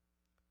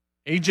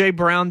 A.J.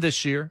 Brown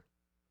this year.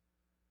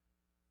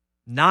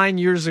 9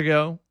 years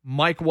ago,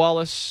 Mike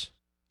Wallace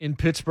in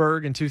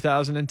Pittsburgh in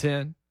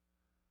 2010.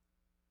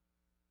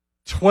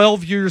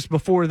 12 years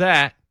before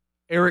that,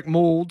 Eric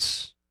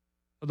Moulds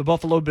of the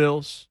Buffalo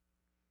Bills.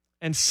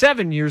 And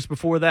 7 years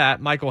before that,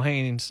 Michael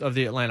Haynes of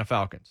the Atlanta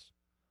Falcons.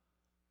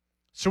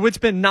 So it's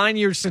been 9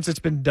 years since it's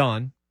been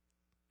done.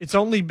 It's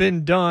only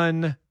been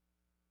done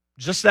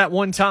just that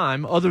one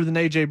time, other than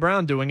A.J.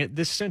 Brown doing it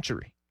this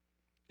century.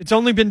 It's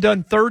only been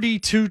done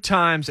 32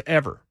 times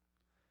ever.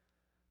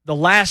 The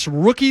last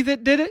rookie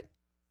that did it,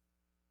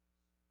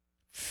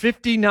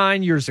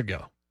 59 years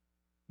ago,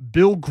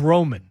 Bill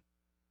Groman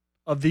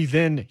of the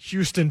then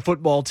Houston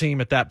football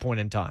team at that point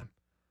in time.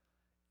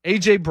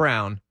 A.J.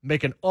 Brown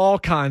making all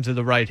kinds of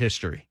the right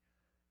history.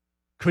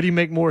 Could he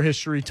make more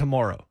history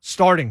tomorrow,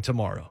 starting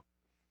tomorrow?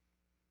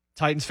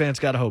 Titans fans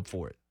got to hope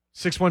for it.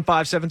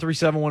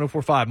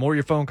 615-737-1045. More of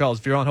your phone calls.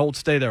 If you're on hold,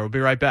 stay there. We'll be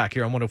right back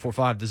here on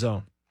 1045 The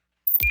Zone.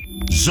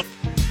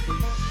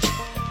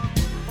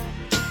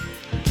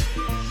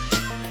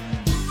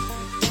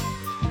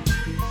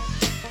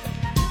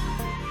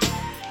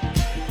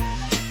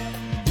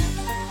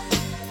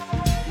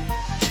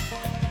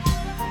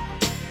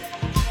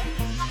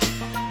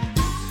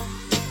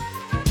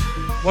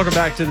 Welcome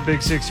back to the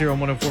Big Six here on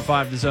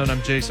 1045 The Zone.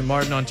 I'm Jason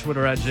Martin on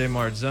Twitter at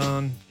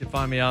JMartZone. You can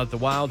find me out at the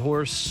Wild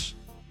Horse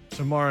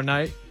tomorrow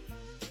night,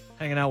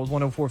 hanging out with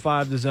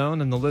 1045 The Zone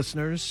and the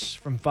listeners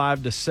from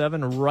 5 to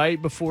 7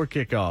 right before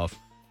kickoff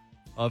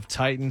of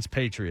Titans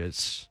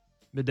Patriots.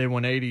 Midday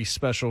 180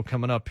 special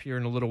coming up here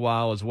in a little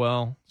while as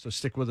well. So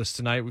stick with us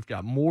tonight. We've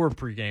got more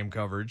pregame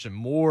coverage and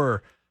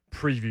more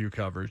preview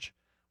coverage.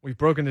 We've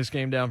broken this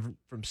game down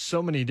from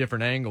so many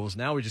different angles.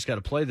 Now we just got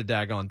to play the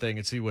daggone thing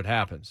and see what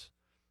happens.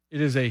 It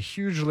is a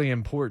hugely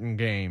important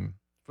game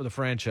for the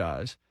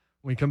franchise.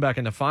 When we come back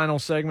in the final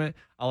segment,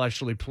 I'll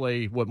actually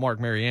play what Mark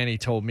Mariani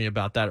told me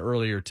about that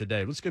earlier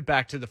today. Let's get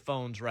back to the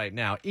phones right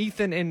now.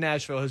 Ethan in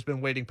Nashville has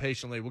been waiting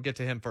patiently. We'll get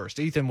to him first.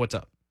 Ethan, what's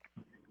up?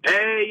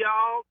 Hey,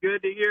 y'all.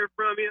 Good to hear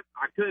from you.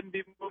 I couldn't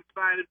be more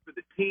excited for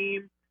the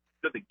team,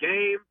 for the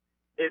game.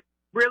 It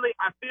really,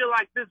 I feel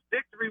like this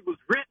victory was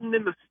written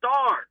in the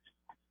stars.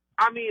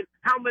 I mean,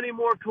 how many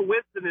more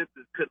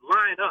coincidences could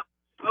line up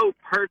so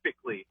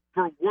perfectly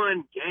for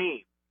one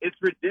game? It's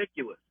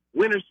ridiculous.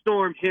 Winter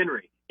Storm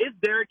Henry. It's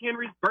Derrick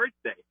Henry's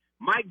birthday.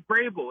 Mike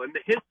Vrabel and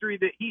the history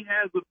that he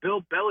has with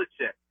Bill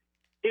Belichick.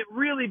 It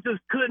really just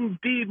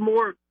couldn't be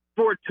more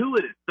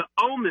fortuitous. The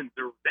omens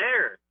are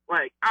there.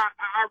 Like,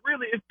 I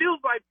really, it feels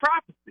like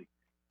prophecy.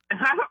 And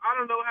I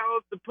don't know how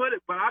else to put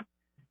it, but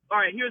all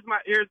right, here's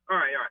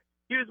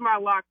my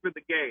lock for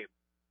the game.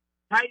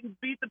 Titans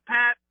beat the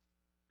Pats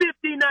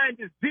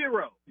 59-0.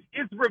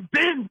 It's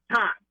revenge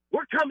time.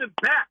 We're coming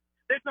back.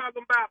 They're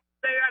talking about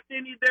they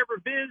need their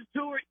revenge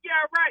tour. Yeah,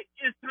 right.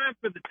 It's time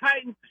for the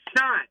Titans to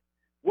shine.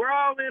 We're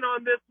all in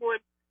on this one.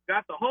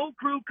 Got the whole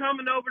crew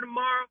coming over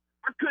tomorrow.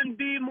 I couldn't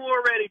be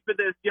more ready for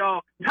this,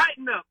 y'all.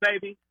 Tighten up,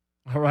 baby.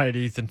 All right,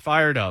 Ethan,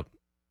 fired up.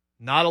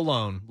 Not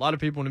alone. A lot of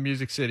people in the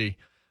Music City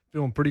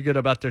feeling pretty good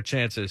about their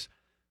chances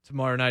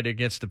tomorrow night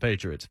against the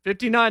Patriots.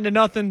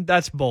 59-0,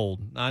 that's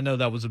bold. I know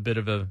that was a bit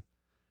of a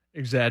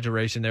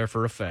exaggeration there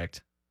for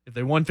effect. If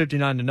they won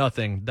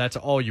 59-0, that's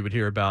all you would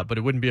hear about, but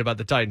it wouldn't be about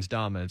the Titans'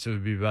 dominance. It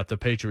would be about the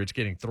Patriots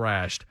getting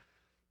thrashed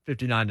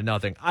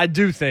 59-0. I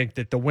do think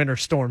that the Winter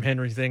Storm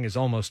Henry thing is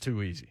almost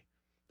too easy.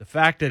 The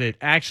fact that it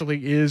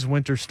actually is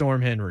Winter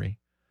Storm Henry,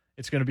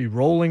 it's going to be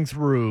rolling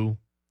through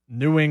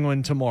New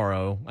England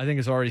tomorrow. I think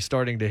it's already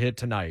starting to hit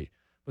tonight,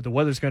 but the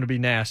weather's going to be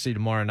nasty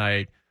tomorrow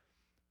night.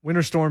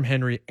 Winter Storm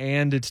Henry,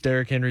 and it's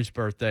Derrick Henry's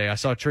birthday. I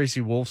saw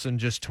Tracy Wolfson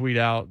just tweet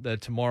out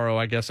that tomorrow,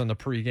 I guess on the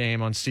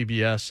pregame on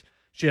CBS,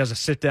 she has a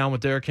sit-down with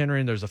Derrick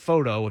Henry, and there's a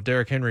photo of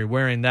Derrick Henry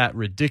wearing that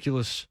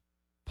ridiculous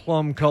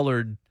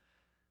plum-colored,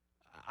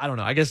 I don't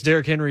know, I guess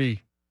Derrick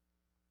Henry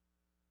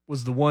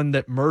was the one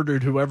that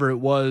murdered whoever it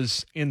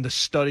was in the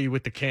study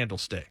with the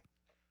candlestick.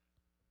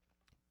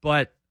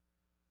 But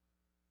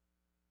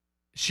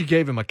she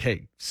gave him a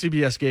cake.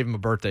 CBS gave him a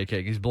birthday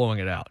cake. He's blowing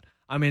it out.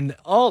 I mean,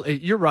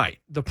 you're right.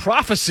 The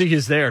prophecy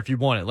is there if you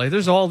want it. Like,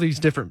 there's all these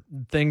different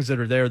things that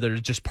are there that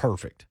are just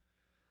perfect.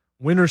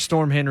 Winter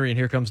Storm Henry, and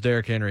here comes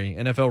Derrick Henry,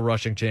 NFL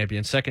rushing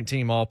champion,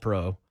 second-team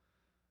All-Pro,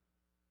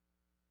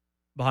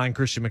 behind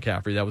Christian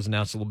McCaffrey. That was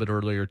announced a little bit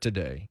earlier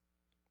today.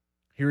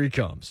 Here he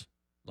comes.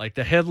 Like,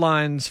 the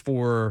headlines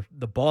for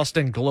the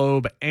Boston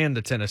Globe and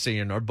the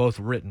Tennessean are both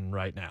written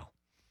right now.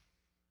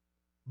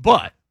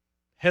 But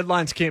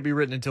headlines can't be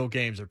written until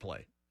games are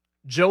played.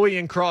 Joey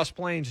in Cross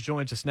Plains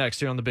joins us next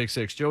here on the Big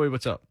Six. Joey,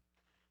 what's up?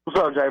 What's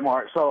up, J.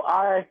 Mart? So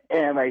I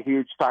am a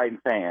huge Titan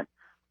fan,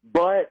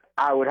 but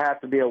I would have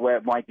to be a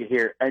wet blanket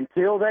here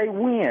until they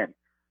win,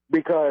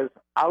 because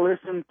I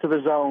listen to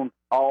the Zone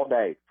all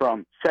day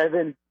from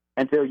 7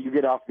 until you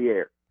get off the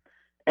air.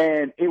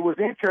 And it was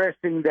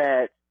interesting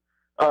that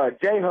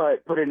J.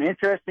 Hutt put an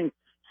interesting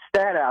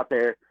stat out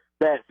there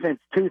that since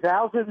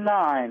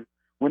 2009,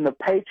 when the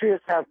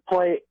Patriots have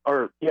played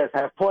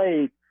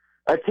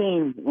a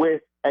team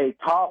with a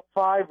top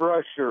 5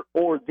 rusher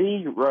or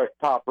the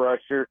top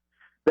rusher,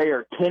 they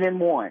are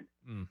 10-1.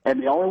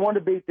 And the only one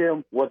to beat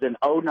them was an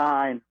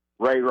 2009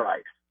 Ray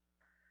Rice.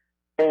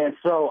 And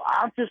so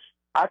I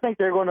think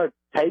they're going to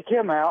take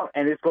him out,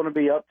 and it's going to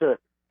be up to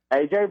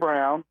A.J.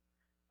 Brown,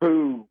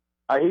 who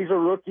he's a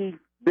rookie,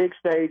 big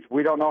stage.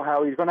 We don't know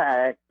how he's going to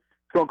act.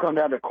 It's going to come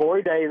down to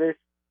Corey Davis,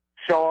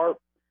 Sharp,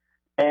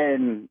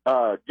 and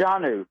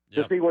Jonnu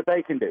to see what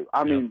they can do.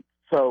 I mean,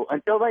 so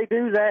until they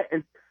do that,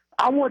 and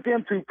I want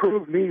them to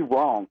prove me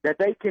wrong that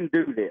they can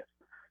do this.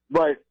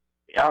 But,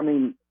 I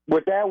mean,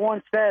 with that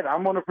one stat,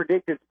 I'm going to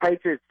predict it's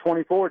Patriots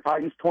 24,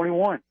 Titans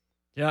 21.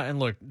 Yeah, and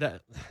look,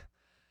 that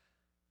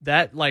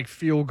like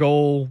field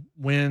goal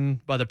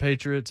win by the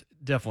Patriots,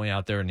 definitely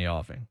out there in the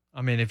offing.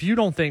 I mean, if you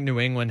don't think New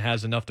England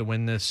has enough to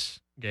win this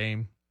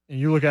game, and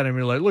you look at it and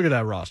you're like, look at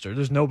that roster.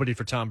 There's nobody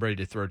for Tom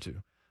Brady to throw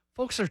to.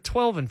 Folks are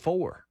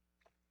 12-4.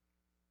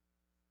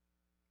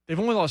 They've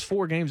only lost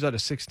 4 games out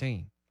of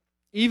 16.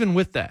 Even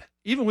with that,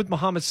 even with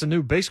Mohamed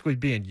Sanu basically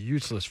being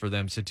useless for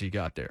them since he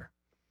got there.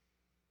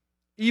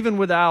 Even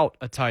without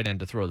a tight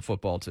end to throw the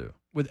football to,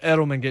 with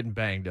Edelman getting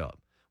banged up,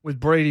 with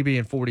Brady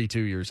being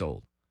 42 years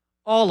old,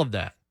 all of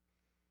that,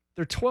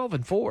 they're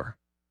 12-4,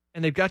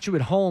 and they've got you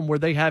at home where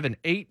they have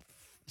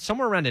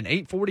somewhere around an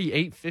 840,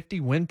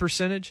 850 win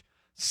percentage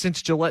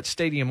since Gillette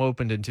Stadium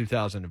opened in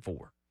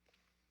 2004.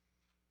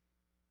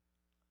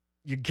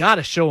 You got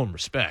to show them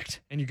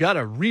respect, and you got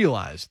to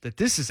realize that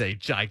this is a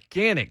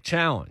gigantic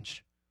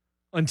challenge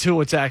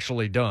until it's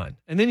actually done.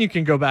 And then you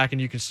can go back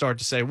and you can start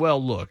to say, well,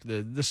 look,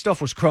 the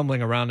stuff was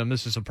crumbling around them.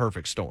 This is a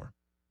perfect storm.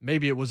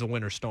 Maybe it was a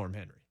winter storm,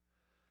 Henry.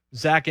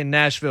 Zach in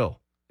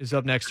Nashville is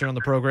up next here on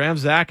the program.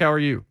 Zach, how are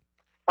you?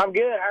 I'm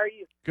good. How are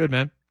you? Good,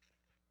 man.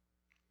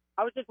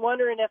 I was just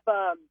wondering if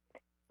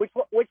which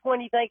one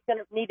do you think is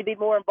going to need to be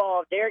more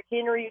involved, Derrick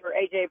Henry or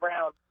A.J.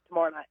 Brown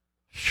tomorrow night?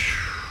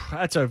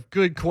 That's a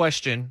good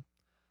question.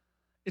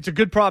 It's a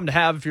good problem to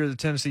have if you're the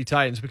Tennessee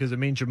Titans because it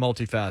means you're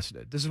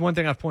multifaceted. This is one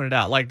thing I've pointed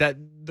out. Like that,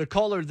 the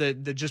caller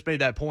that just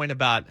made that point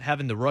about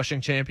having the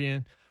rushing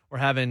champion or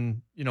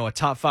having, a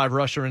top 5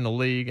 rusher in the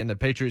league and the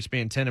Patriots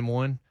being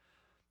 10-1.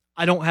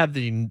 I don't have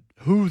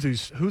who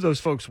those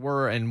folks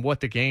were and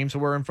what the games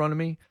were in front of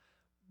me,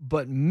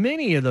 but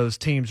many of those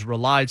teams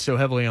relied so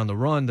heavily on the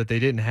run that they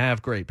didn't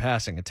have great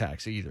passing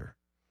attacks either.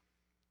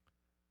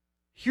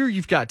 Here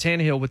you've got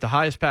Tannehill with the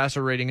highest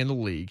passer rating in the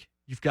league.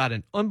 You've got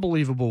an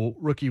unbelievable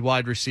rookie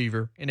wide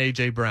receiver in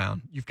A.J.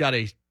 Brown. You've got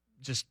a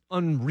just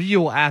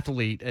unreal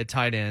athlete at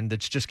tight end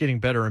that's just getting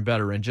better and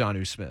better in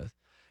Jonnu Smith.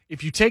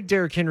 If you take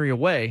Derrick Henry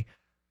away,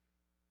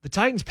 the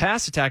Titans'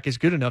 pass attack is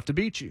good enough to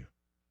beat you.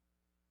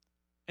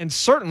 And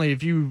certainly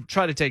if you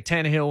try to take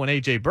Tannehill and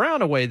A.J.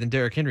 Brown away, then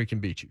Derrick Henry can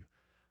beat you.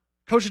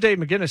 Coach Dave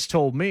McGinnis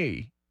told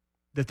me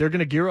that they're going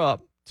to gear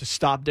up to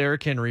stop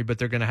Derrick Henry, but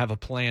they're going to have a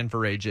plan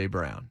for A.J.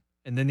 Brown.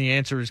 And then the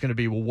answer is going to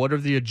be, well, what are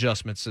the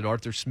adjustments that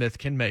Arthur Smith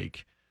can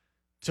make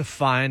to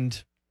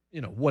find,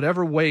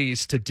 whatever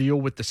ways to deal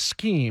with the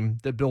scheme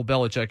that Bill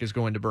Belichick is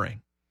going to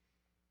bring?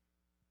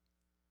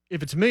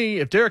 If it's me,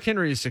 if Derrick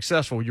Henry is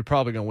successful, you're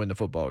probably going to win the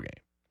football game.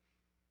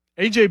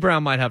 A.J.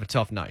 Brown might have a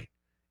tough night.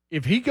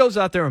 If he goes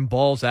out there and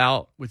balls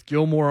out with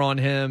Gilmore on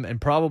him and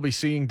probably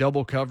seeing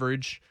double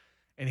coverage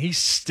and he's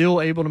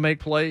still able to make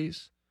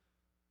plays,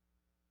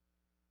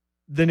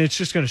 then it's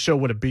just going to show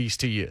what a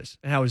beast he is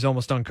and how he's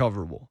almost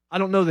uncoverable. I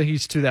don't know that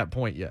he's to that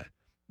point yet.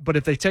 But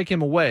if they take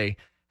him away,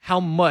 how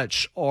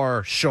much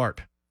are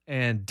Sharp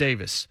and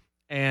Davis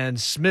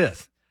and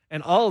Smith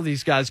and all of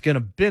these guys going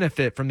to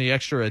benefit from the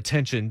extra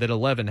attention that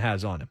 11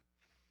 has on him?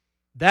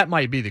 That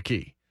might be the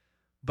key.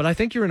 But I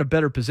think you're in a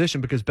better position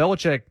because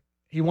Belichick,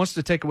 he wants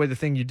to take away the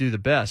thing you do the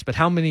best. But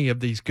how many of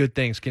these good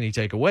things can he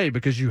take away?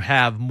 Because you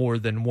have more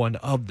than one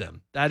of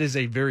them. That is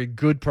a very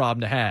good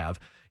problem to have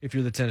if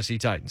you're the Tennessee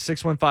Titans.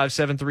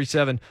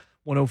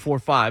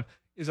 615-737-1045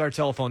 is our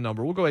telephone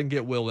number. We'll go ahead and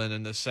get Will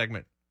in this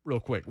segment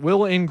real quick.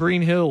 Will in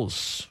Green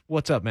Hills.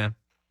 What's up, man?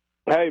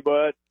 Hey,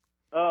 bud.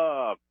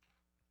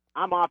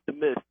 I'm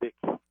optimistic,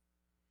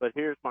 but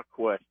here's my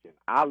question.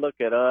 I look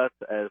at us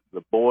as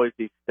the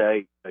Boise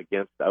State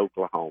against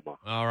Oklahoma.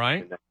 All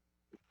right.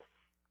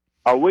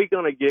 Are we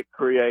going to get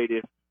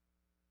creative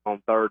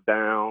on third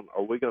down?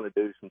 Are we going to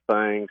do some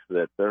things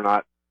that they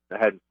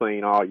hadn't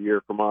seen all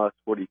year from us?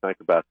 What do you think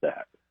about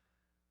that?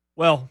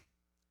 Well,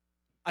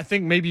 I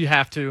think maybe you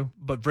have to,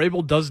 but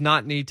Vrabel does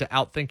not need to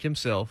outthink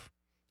himself.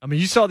 I mean,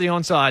 you saw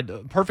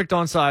the perfect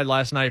onside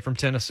last night from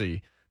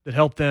Tennessee that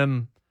helped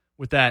them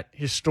with that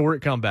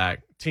historic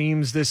comeback.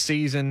 Teams this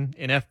season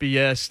in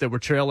FBS that were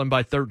trailing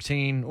by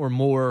 13 or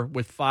more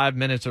with 5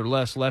 minutes or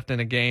less left in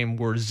a game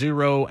were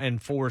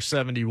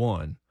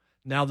 0-471.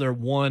 Now they're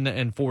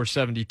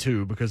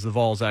 1-472 because the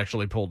Vols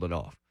actually pulled it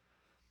off.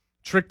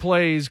 Trick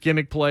plays,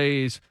 gimmick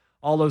plays,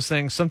 all those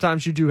things.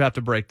 Sometimes you do have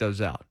to break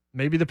those out.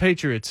 Maybe the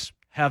Patriots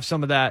have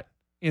some of that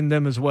in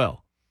them as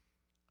well.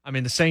 I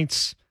mean, the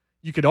Saints,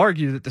 you could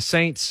argue that the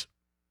Saints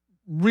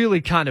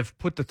really kind of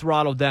put the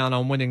throttle down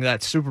on winning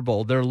that Super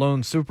Bowl, their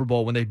lone Super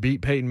Bowl, when they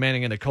beat Peyton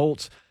Manning and the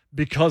Colts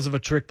because of a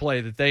trick play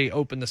that they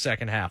opened the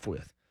second half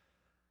with.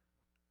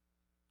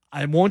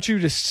 I want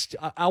to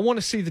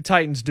see the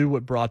Titans do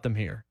what brought them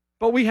here.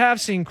 But we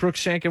have seen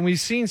Crookshank, and we've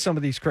seen some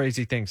of these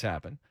crazy things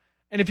happen.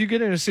 And if you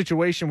get in a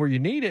situation where you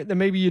need it, then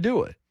maybe you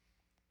do it.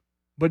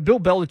 But Bill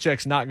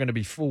Belichick's not going to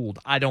be fooled,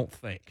 I don't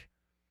think.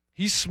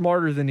 He's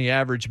smarter than the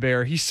average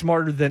bear. He's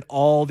smarter than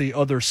all the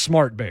other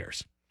smart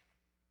bears.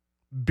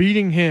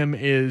 Beating him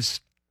is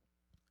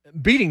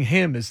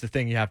the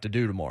thing you have to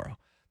do tomorrow.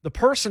 The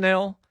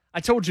personnel,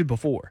 I told you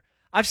before,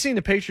 I've seen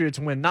the Patriots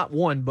win not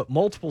one, but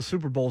multiple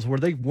Super Bowls where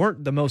they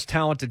weren't the most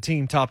talented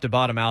team top to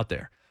bottom out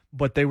there,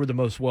 but they were the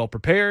most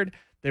well-prepared,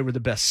 they were the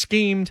best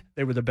schemed,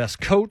 they were the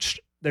best coached,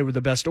 they were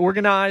the best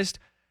organized,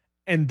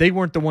 and they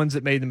weren't the ones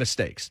that made the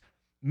mistakes.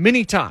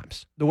 Many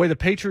times, the way the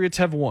Patriots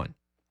have won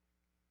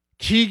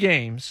key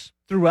games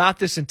throughout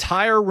this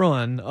entire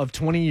run of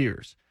 20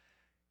 years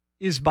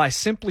is by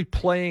simply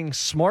playing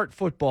smart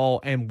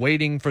football and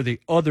waiting for the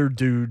other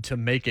dude to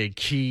make a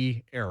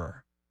key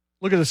error.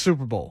 Look at the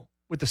Super Bowl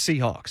with the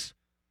Seahawks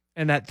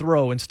and that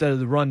throw instead of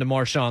the run to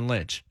Marshawn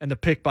Lynch and the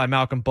pick by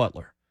Malcolm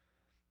Butler.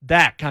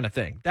 That kind of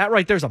thing. That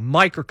right there's a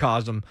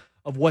microcosm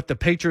of what the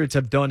Patriots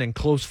have done in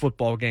close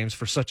football games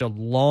for such a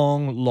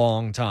long,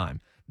 long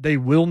time. They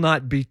will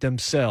not beat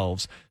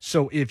themselves.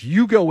 So if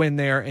you go in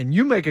there and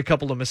you make a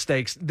couple of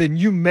mistakes, then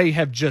you may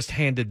have just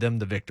handed them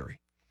the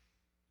victory.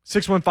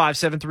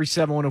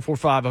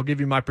 615-737-1045. I'll give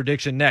you my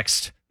prediction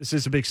next. This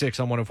is the Big Six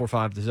on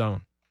 1045 The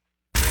Zone.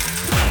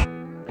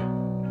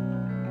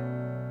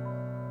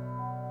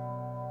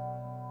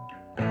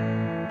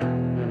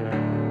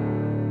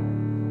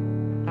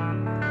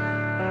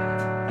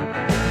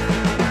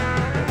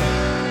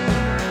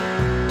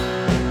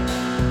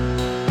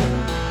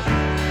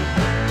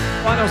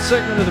 Final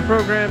segment of the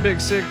program, Big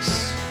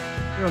Six,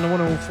 here on the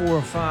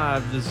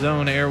 104.5 The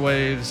Zone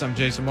airwaves. I'm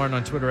Jason Martin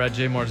on Twitter at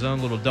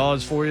JMartzone. Little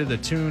Dawes for you. The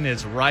tune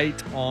is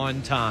right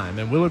on time.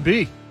 And will it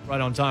be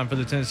right on time for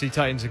the Tennessee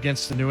Titans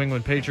against the New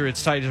England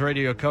Patriots? Titans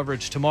radio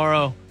coverage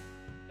tomorrow.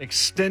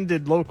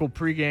 Extended local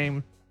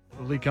pregame.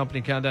 The Lee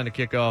Company countdown to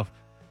kickoff.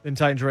 Then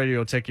Titans radio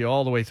will take you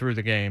all the way through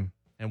the game.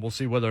 And we'll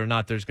see whether or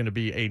not there's going to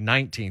be a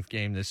 19th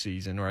game this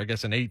season, or I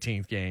guess an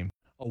 18th game,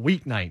 a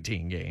Week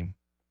 19 game,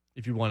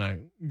 if you want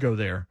to go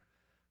there,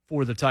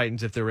 for the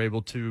Titans if they're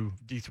able to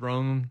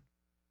dethrone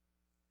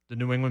the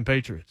New England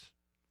Patriots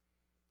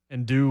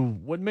and do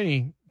what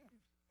many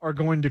are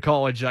going to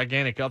call a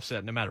gigantic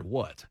upset no matter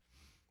what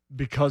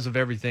because of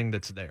everything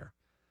that's there.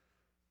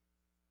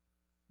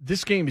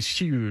 This game is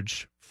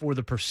huge for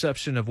the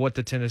perception of what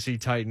the Tennessee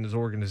Titans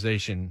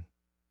organization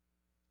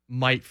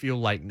might feel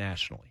like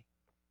nationally.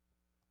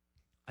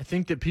 I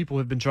think that people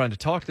have been trying to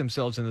talk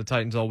themselves into the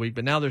Titans all week,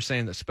 but now they're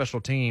saying that special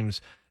teams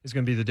is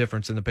going to be the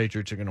difference and the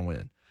Patriots are going to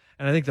win.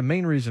 And I think the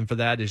main reason for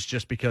that is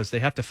just because they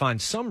have to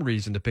find some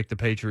reason to pick the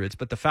Patriots,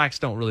 but the facts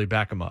don't really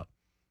back them up.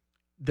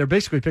 They're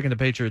basically picking the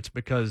Patriots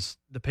because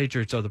the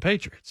Patriots are the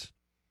Patriots.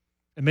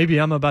 And maybe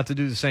I'm about to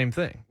do the same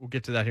thing. We'll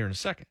get to that here in a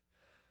second.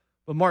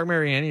 But Mark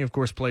Mariani, of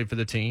course, played for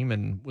the team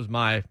and was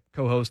my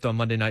co-host on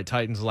Monday Night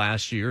Titans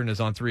last year and is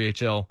on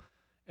 3HL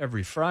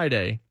every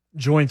Friday.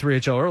 Joined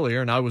 3HL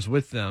earlier, and I was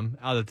with them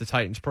out at the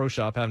Titans Pro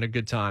Shop having a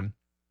good time,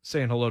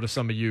 saying hello to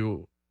some of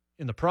you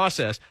in the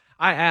process.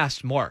 I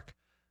asked Mark,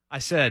 I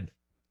said,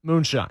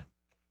 Moonshine,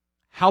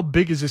 how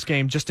big is this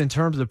game just in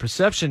terms of the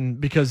perception?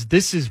 Because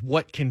this is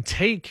what can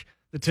take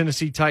the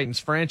Tennessee Titans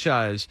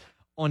franchise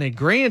on a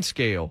grand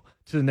scale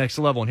to the next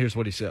level. And here's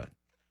what he said.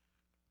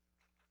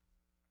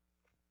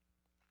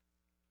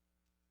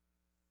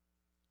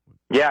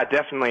 Yeah,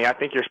 definitely. I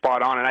think you're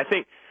spot on. And I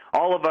think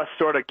all of us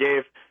sort of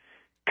gave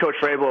Coach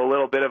Vrabel a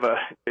little bit of a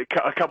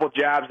couple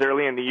jabs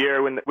early in the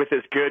year with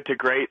his good to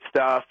great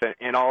stuff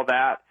and all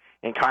that,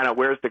 and kind of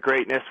where's the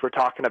greatness we're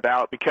talking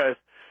about. Because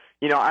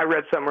you know, I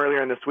read something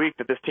earlier in this week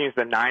that this team's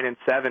been 9-7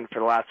 for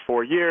the last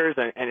 4 years,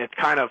 and it's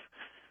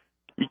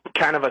you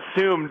kind of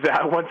assumed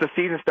that once the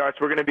season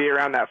starts, we're going to be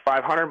around that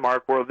 500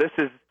 mark. Well, this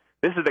is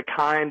the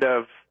kind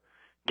of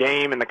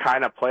game and the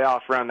kind of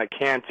playoff run that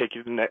can take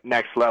you to the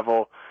next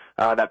level,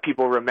 that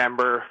people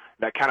remember,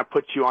 that kind of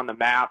puts you on the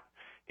map,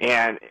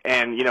 and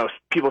you know,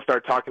 people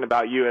start talking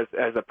about you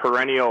as a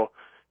perennial,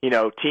 you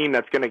know, team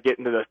that's going to get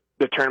into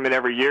the tournament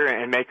every year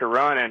and make a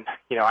run. And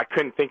you know, I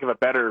couldn't think of a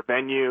better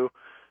venue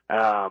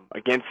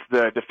against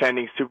the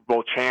defending Super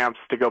Bowl champs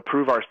to go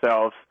prove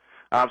ourselves.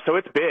 So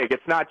it's big.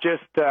 It's not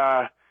just,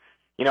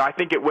 you know, I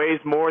think it weighs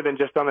more than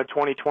just on the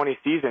 2020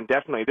 season.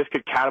 Definitely. This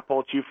could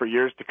catapult you for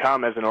years to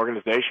come as an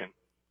organization.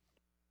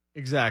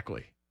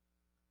 Exactly.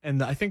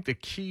 And I think the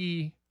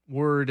key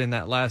word in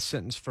that last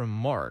sentence from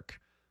Mark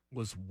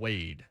was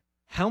weighed.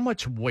 How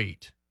much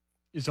weight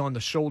is on the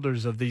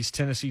shoulders of these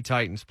Tennessee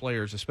Titans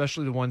players,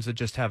 especially the ones that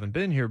just haven't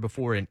been here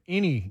before in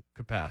any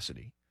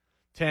capacity?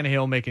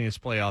 Tannehill making his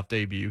playoff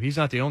debut. He's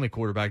not the only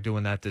quarterback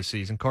doing that this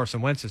season.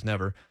 Carson Wentz has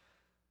never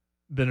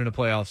been in a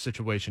playoff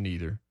situation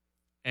either.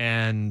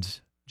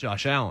 And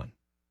Josh Allen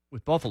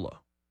with Buffalo.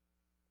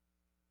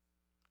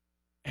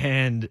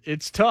 And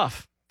it's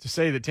tough to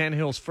say that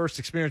Tannehill's first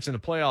experience in the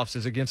playoffs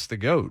is against the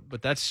GOAT,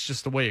 but that's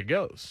just the way it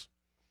goes.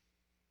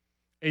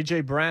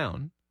 A.J.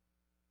 Brown,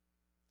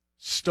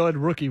 stud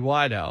rookie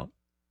wideout,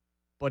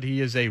 but he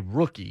is a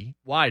rookie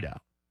wideout,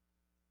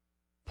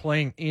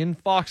 playing in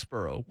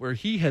Foxborough, where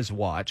he has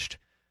watched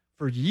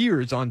for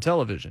years on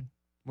television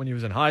when he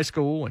was in high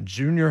school and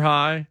junior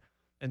high,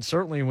 and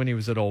certainly when he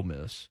was at Ole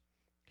Miss.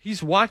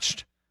 He's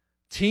watched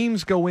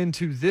teams go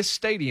into this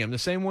stadium, the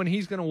same one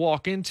he's going to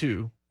walk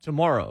into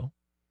tomorrow,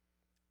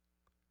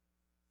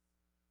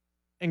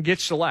 and get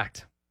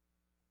shellacked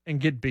and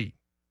get beat.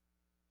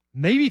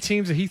 Maybe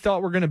teams that he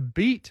thought were going to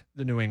beat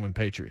the New England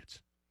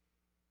Patriots.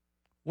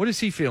 What is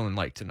he feeling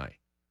like tonight?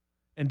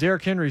 And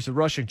Derrick Henry's the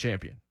rushing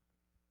champion.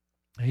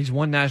 He's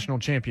won national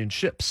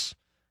championships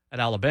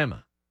at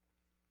Alabama.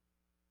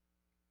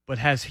 But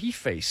has he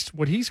faced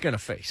what he's going to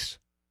face,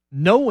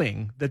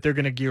 knowing that they're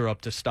going to gear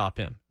up to stop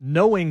him,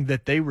 knowing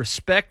that they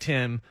respect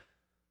him,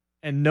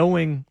 and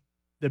knowing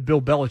that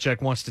Bill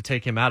Belichick wants to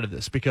take him out of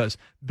this? Because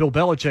Bill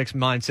Belichick's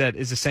mindset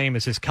is the same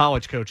as his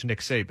college coach, Nick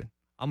Saban.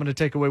 I'm going to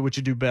take away what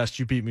you do best.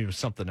 You beat me with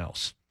something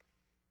else.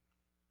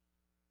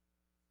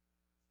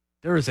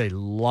 There is a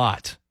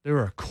lot. There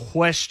are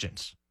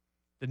questions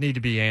that need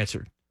to be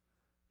answered.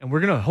 And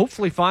we're going to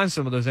hopefully find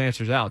some of those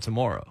answers out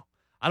tomorrow.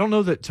 I don't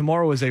know that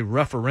tomorrow is a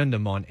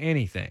referendum on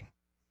anything.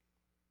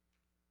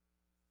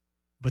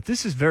 But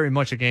this is very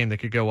much a game that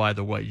could go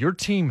either way. Your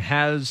team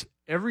has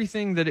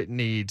everything that it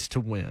needs to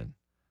win.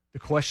 The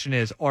question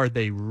is, are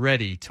they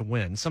ready to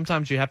win?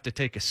 Sometimes you have to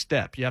take a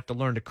step. You have to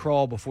learn to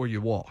crawl before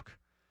you walk.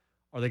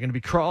 Are they going to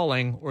be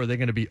crawling, or are they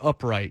going to be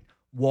upright,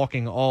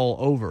 walking all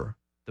over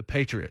the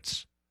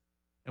Patriots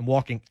and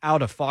walking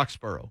out of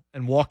Foxborough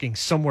and walking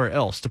somewhere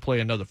else to play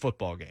another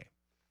football game?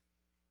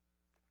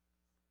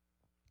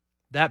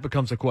 That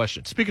becomes a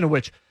question. Speaking of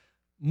which,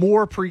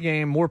 more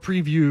pregame, more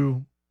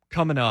preview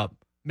coming up.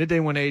 Midday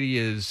 180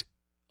 is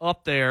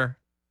up there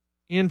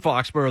in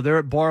Foxborough. They're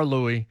at Bar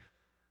Louie.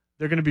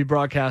 They're going to be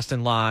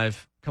broadcasting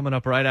live coming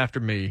up right after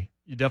me.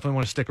 You definitely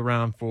want to stick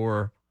around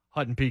for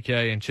Hutton,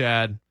 PK, and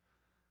Chad.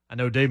 I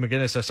know Dave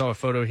McGinnis, I saw a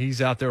photo.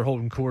 He's out there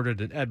holding court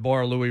at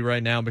Bar Louie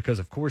right now because,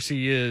 of course,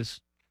 he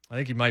is. I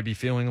think he might be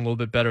feeling a little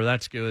bit better.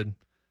 That's good.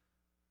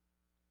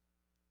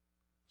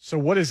 So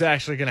what is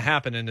actually going to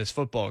happen in this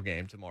football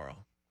game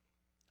tomorrow?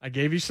 I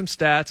gave you some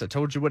stats. I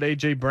told you what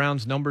A.J.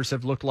 Brown's numbers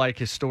have looked like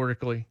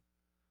historically.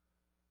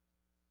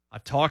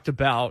 I've talked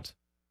about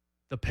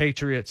the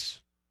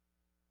Patriots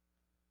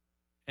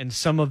and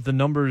some of the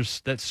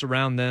numbers that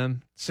surround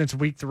them. Since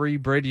week 3,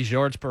 Brady's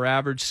yards per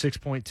average,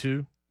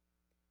 6.2.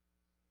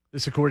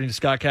 This according to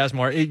Scott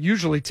Kazmar. It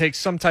usually takes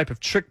some type of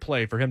trick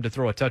play for him to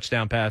throw a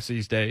touchdown pass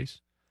these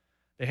days.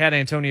 They had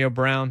Antonio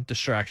Brown,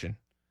 distraction.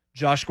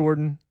 Josh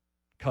Gordon,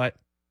 cut.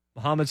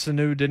 Mohamed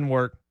Sanu didn't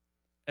work.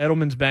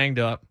 Edelman's banged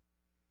up.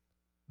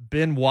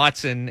 Ben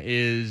Watson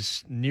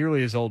is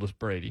nearly as old as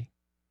Brady.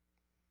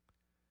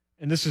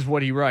 And this is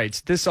what he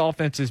writes. This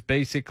offense is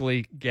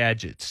basically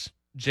gadgets.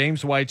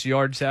 James White's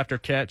yards after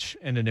catch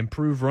and an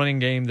improved running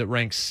game that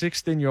ranks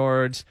 6th in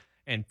yards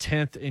and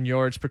 10th in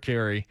yards per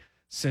carry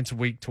since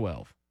week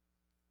 12.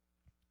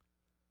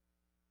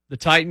 The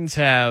Titans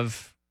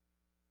have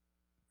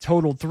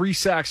totaled 3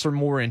 sacks or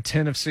more in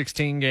 10 of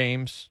 16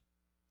 games.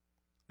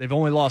 They've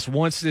only lost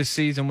once this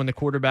season when the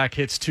quarterback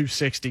hits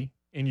 260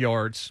 in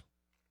yards.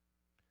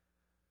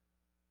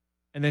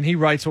 And then he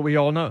writes what we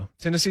all know.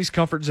 Tennessee's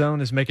comfort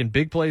zone is making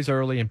big plays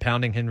early and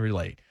pounding Henry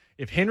late.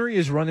 If Henry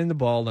is running the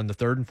ball in the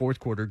third and fourth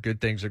quarter, good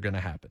things are going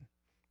to happen.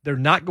 They're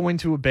not going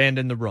to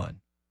abandon the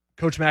run.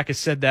 Coach Mack has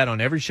said that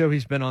on every show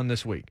he's been on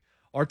this week.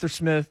 Arthur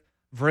Smith,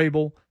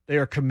 Vrabel, they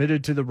are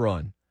committed to the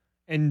run.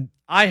 And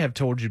I have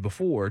told you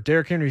before,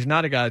 Derrick Henry's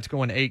not a guy that's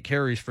going 8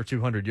 carries for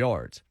 200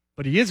 yards.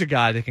 But he is a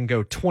guy that can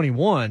go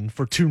 21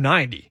 for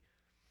 290.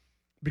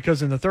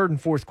 Because in the third and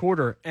fourth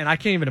quarter, and I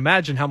can't even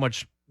imagine how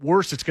much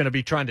worse it's going to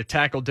be trying to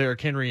tackle Derrick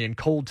Henry in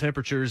cold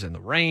temperatures and the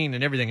rain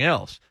and everything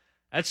else.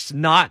 That's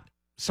not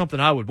something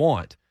I would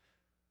want.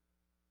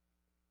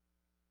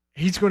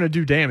 He's going to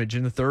do damage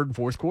in the third and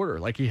fourth quarter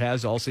like he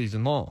has all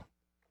season long.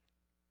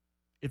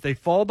 If they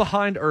fall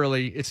behind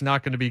early, it's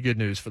not going to be good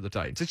news for the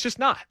Titans. It's just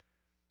not.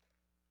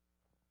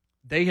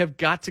 They have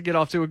got to get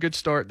off to a good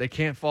start. They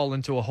can't fall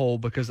into a hole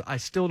because I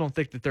still don't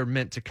think that they're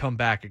meant to come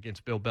back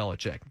against Bill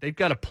Belichick. They've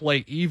got to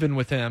play even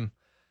with him.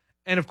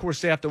 And, of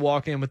course, they have to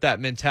walk in with that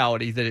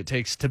mentality that it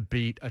takes to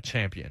beat a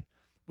champion,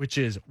 which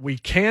is we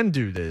can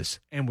do this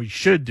and we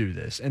should do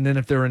this. And then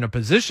if they're in a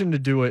position to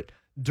do it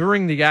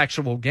during the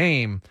actual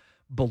game,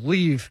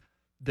 believe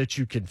that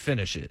you can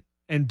finish it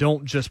and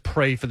don't just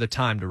pray for the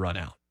time to run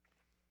out.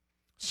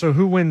 So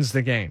who wins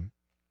the game?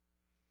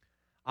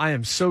 I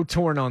am so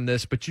torn on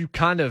this, but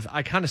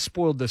I kind of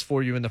spoiled this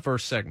for you in the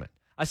first segment.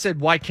 I said,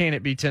 why can't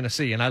it be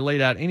Tennessee? And I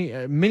laid out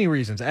many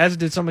reasons, as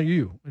did some of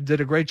you.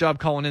 Did a great job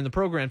calling in the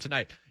program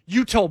tonight.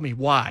 You told me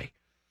why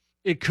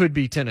it could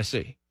be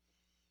Tennessee.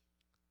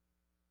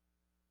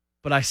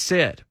 But I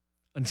said,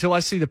 until I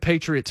see the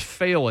Patriots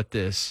fail at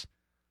this,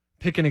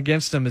 picking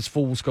against them is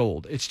fool's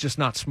gold. It's just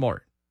not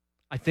smart.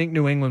 I think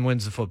New England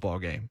wins the football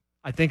game.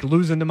 I think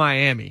losing to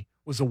Miami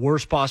was the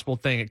worst possible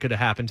thing that could have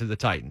happened to the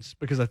Titans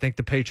because I think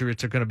the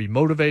Patriots are going to be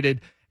motivated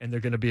and they're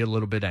going to be a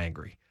little bit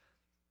angry.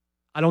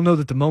 I don't know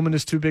that the moment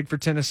is too big for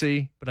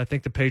Tennessee, but I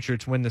think the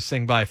Patriots win this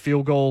thing by a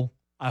field goal.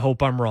 I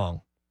hope I'm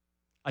wrong.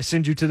 I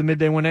send you to the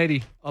Midday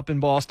 180 up in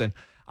Boston.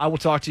 I will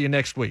talk to you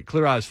next week.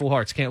 Clear eyes, full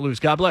hearts, can't lose.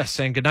 God bless,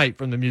 saying goodnight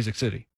from the Music City.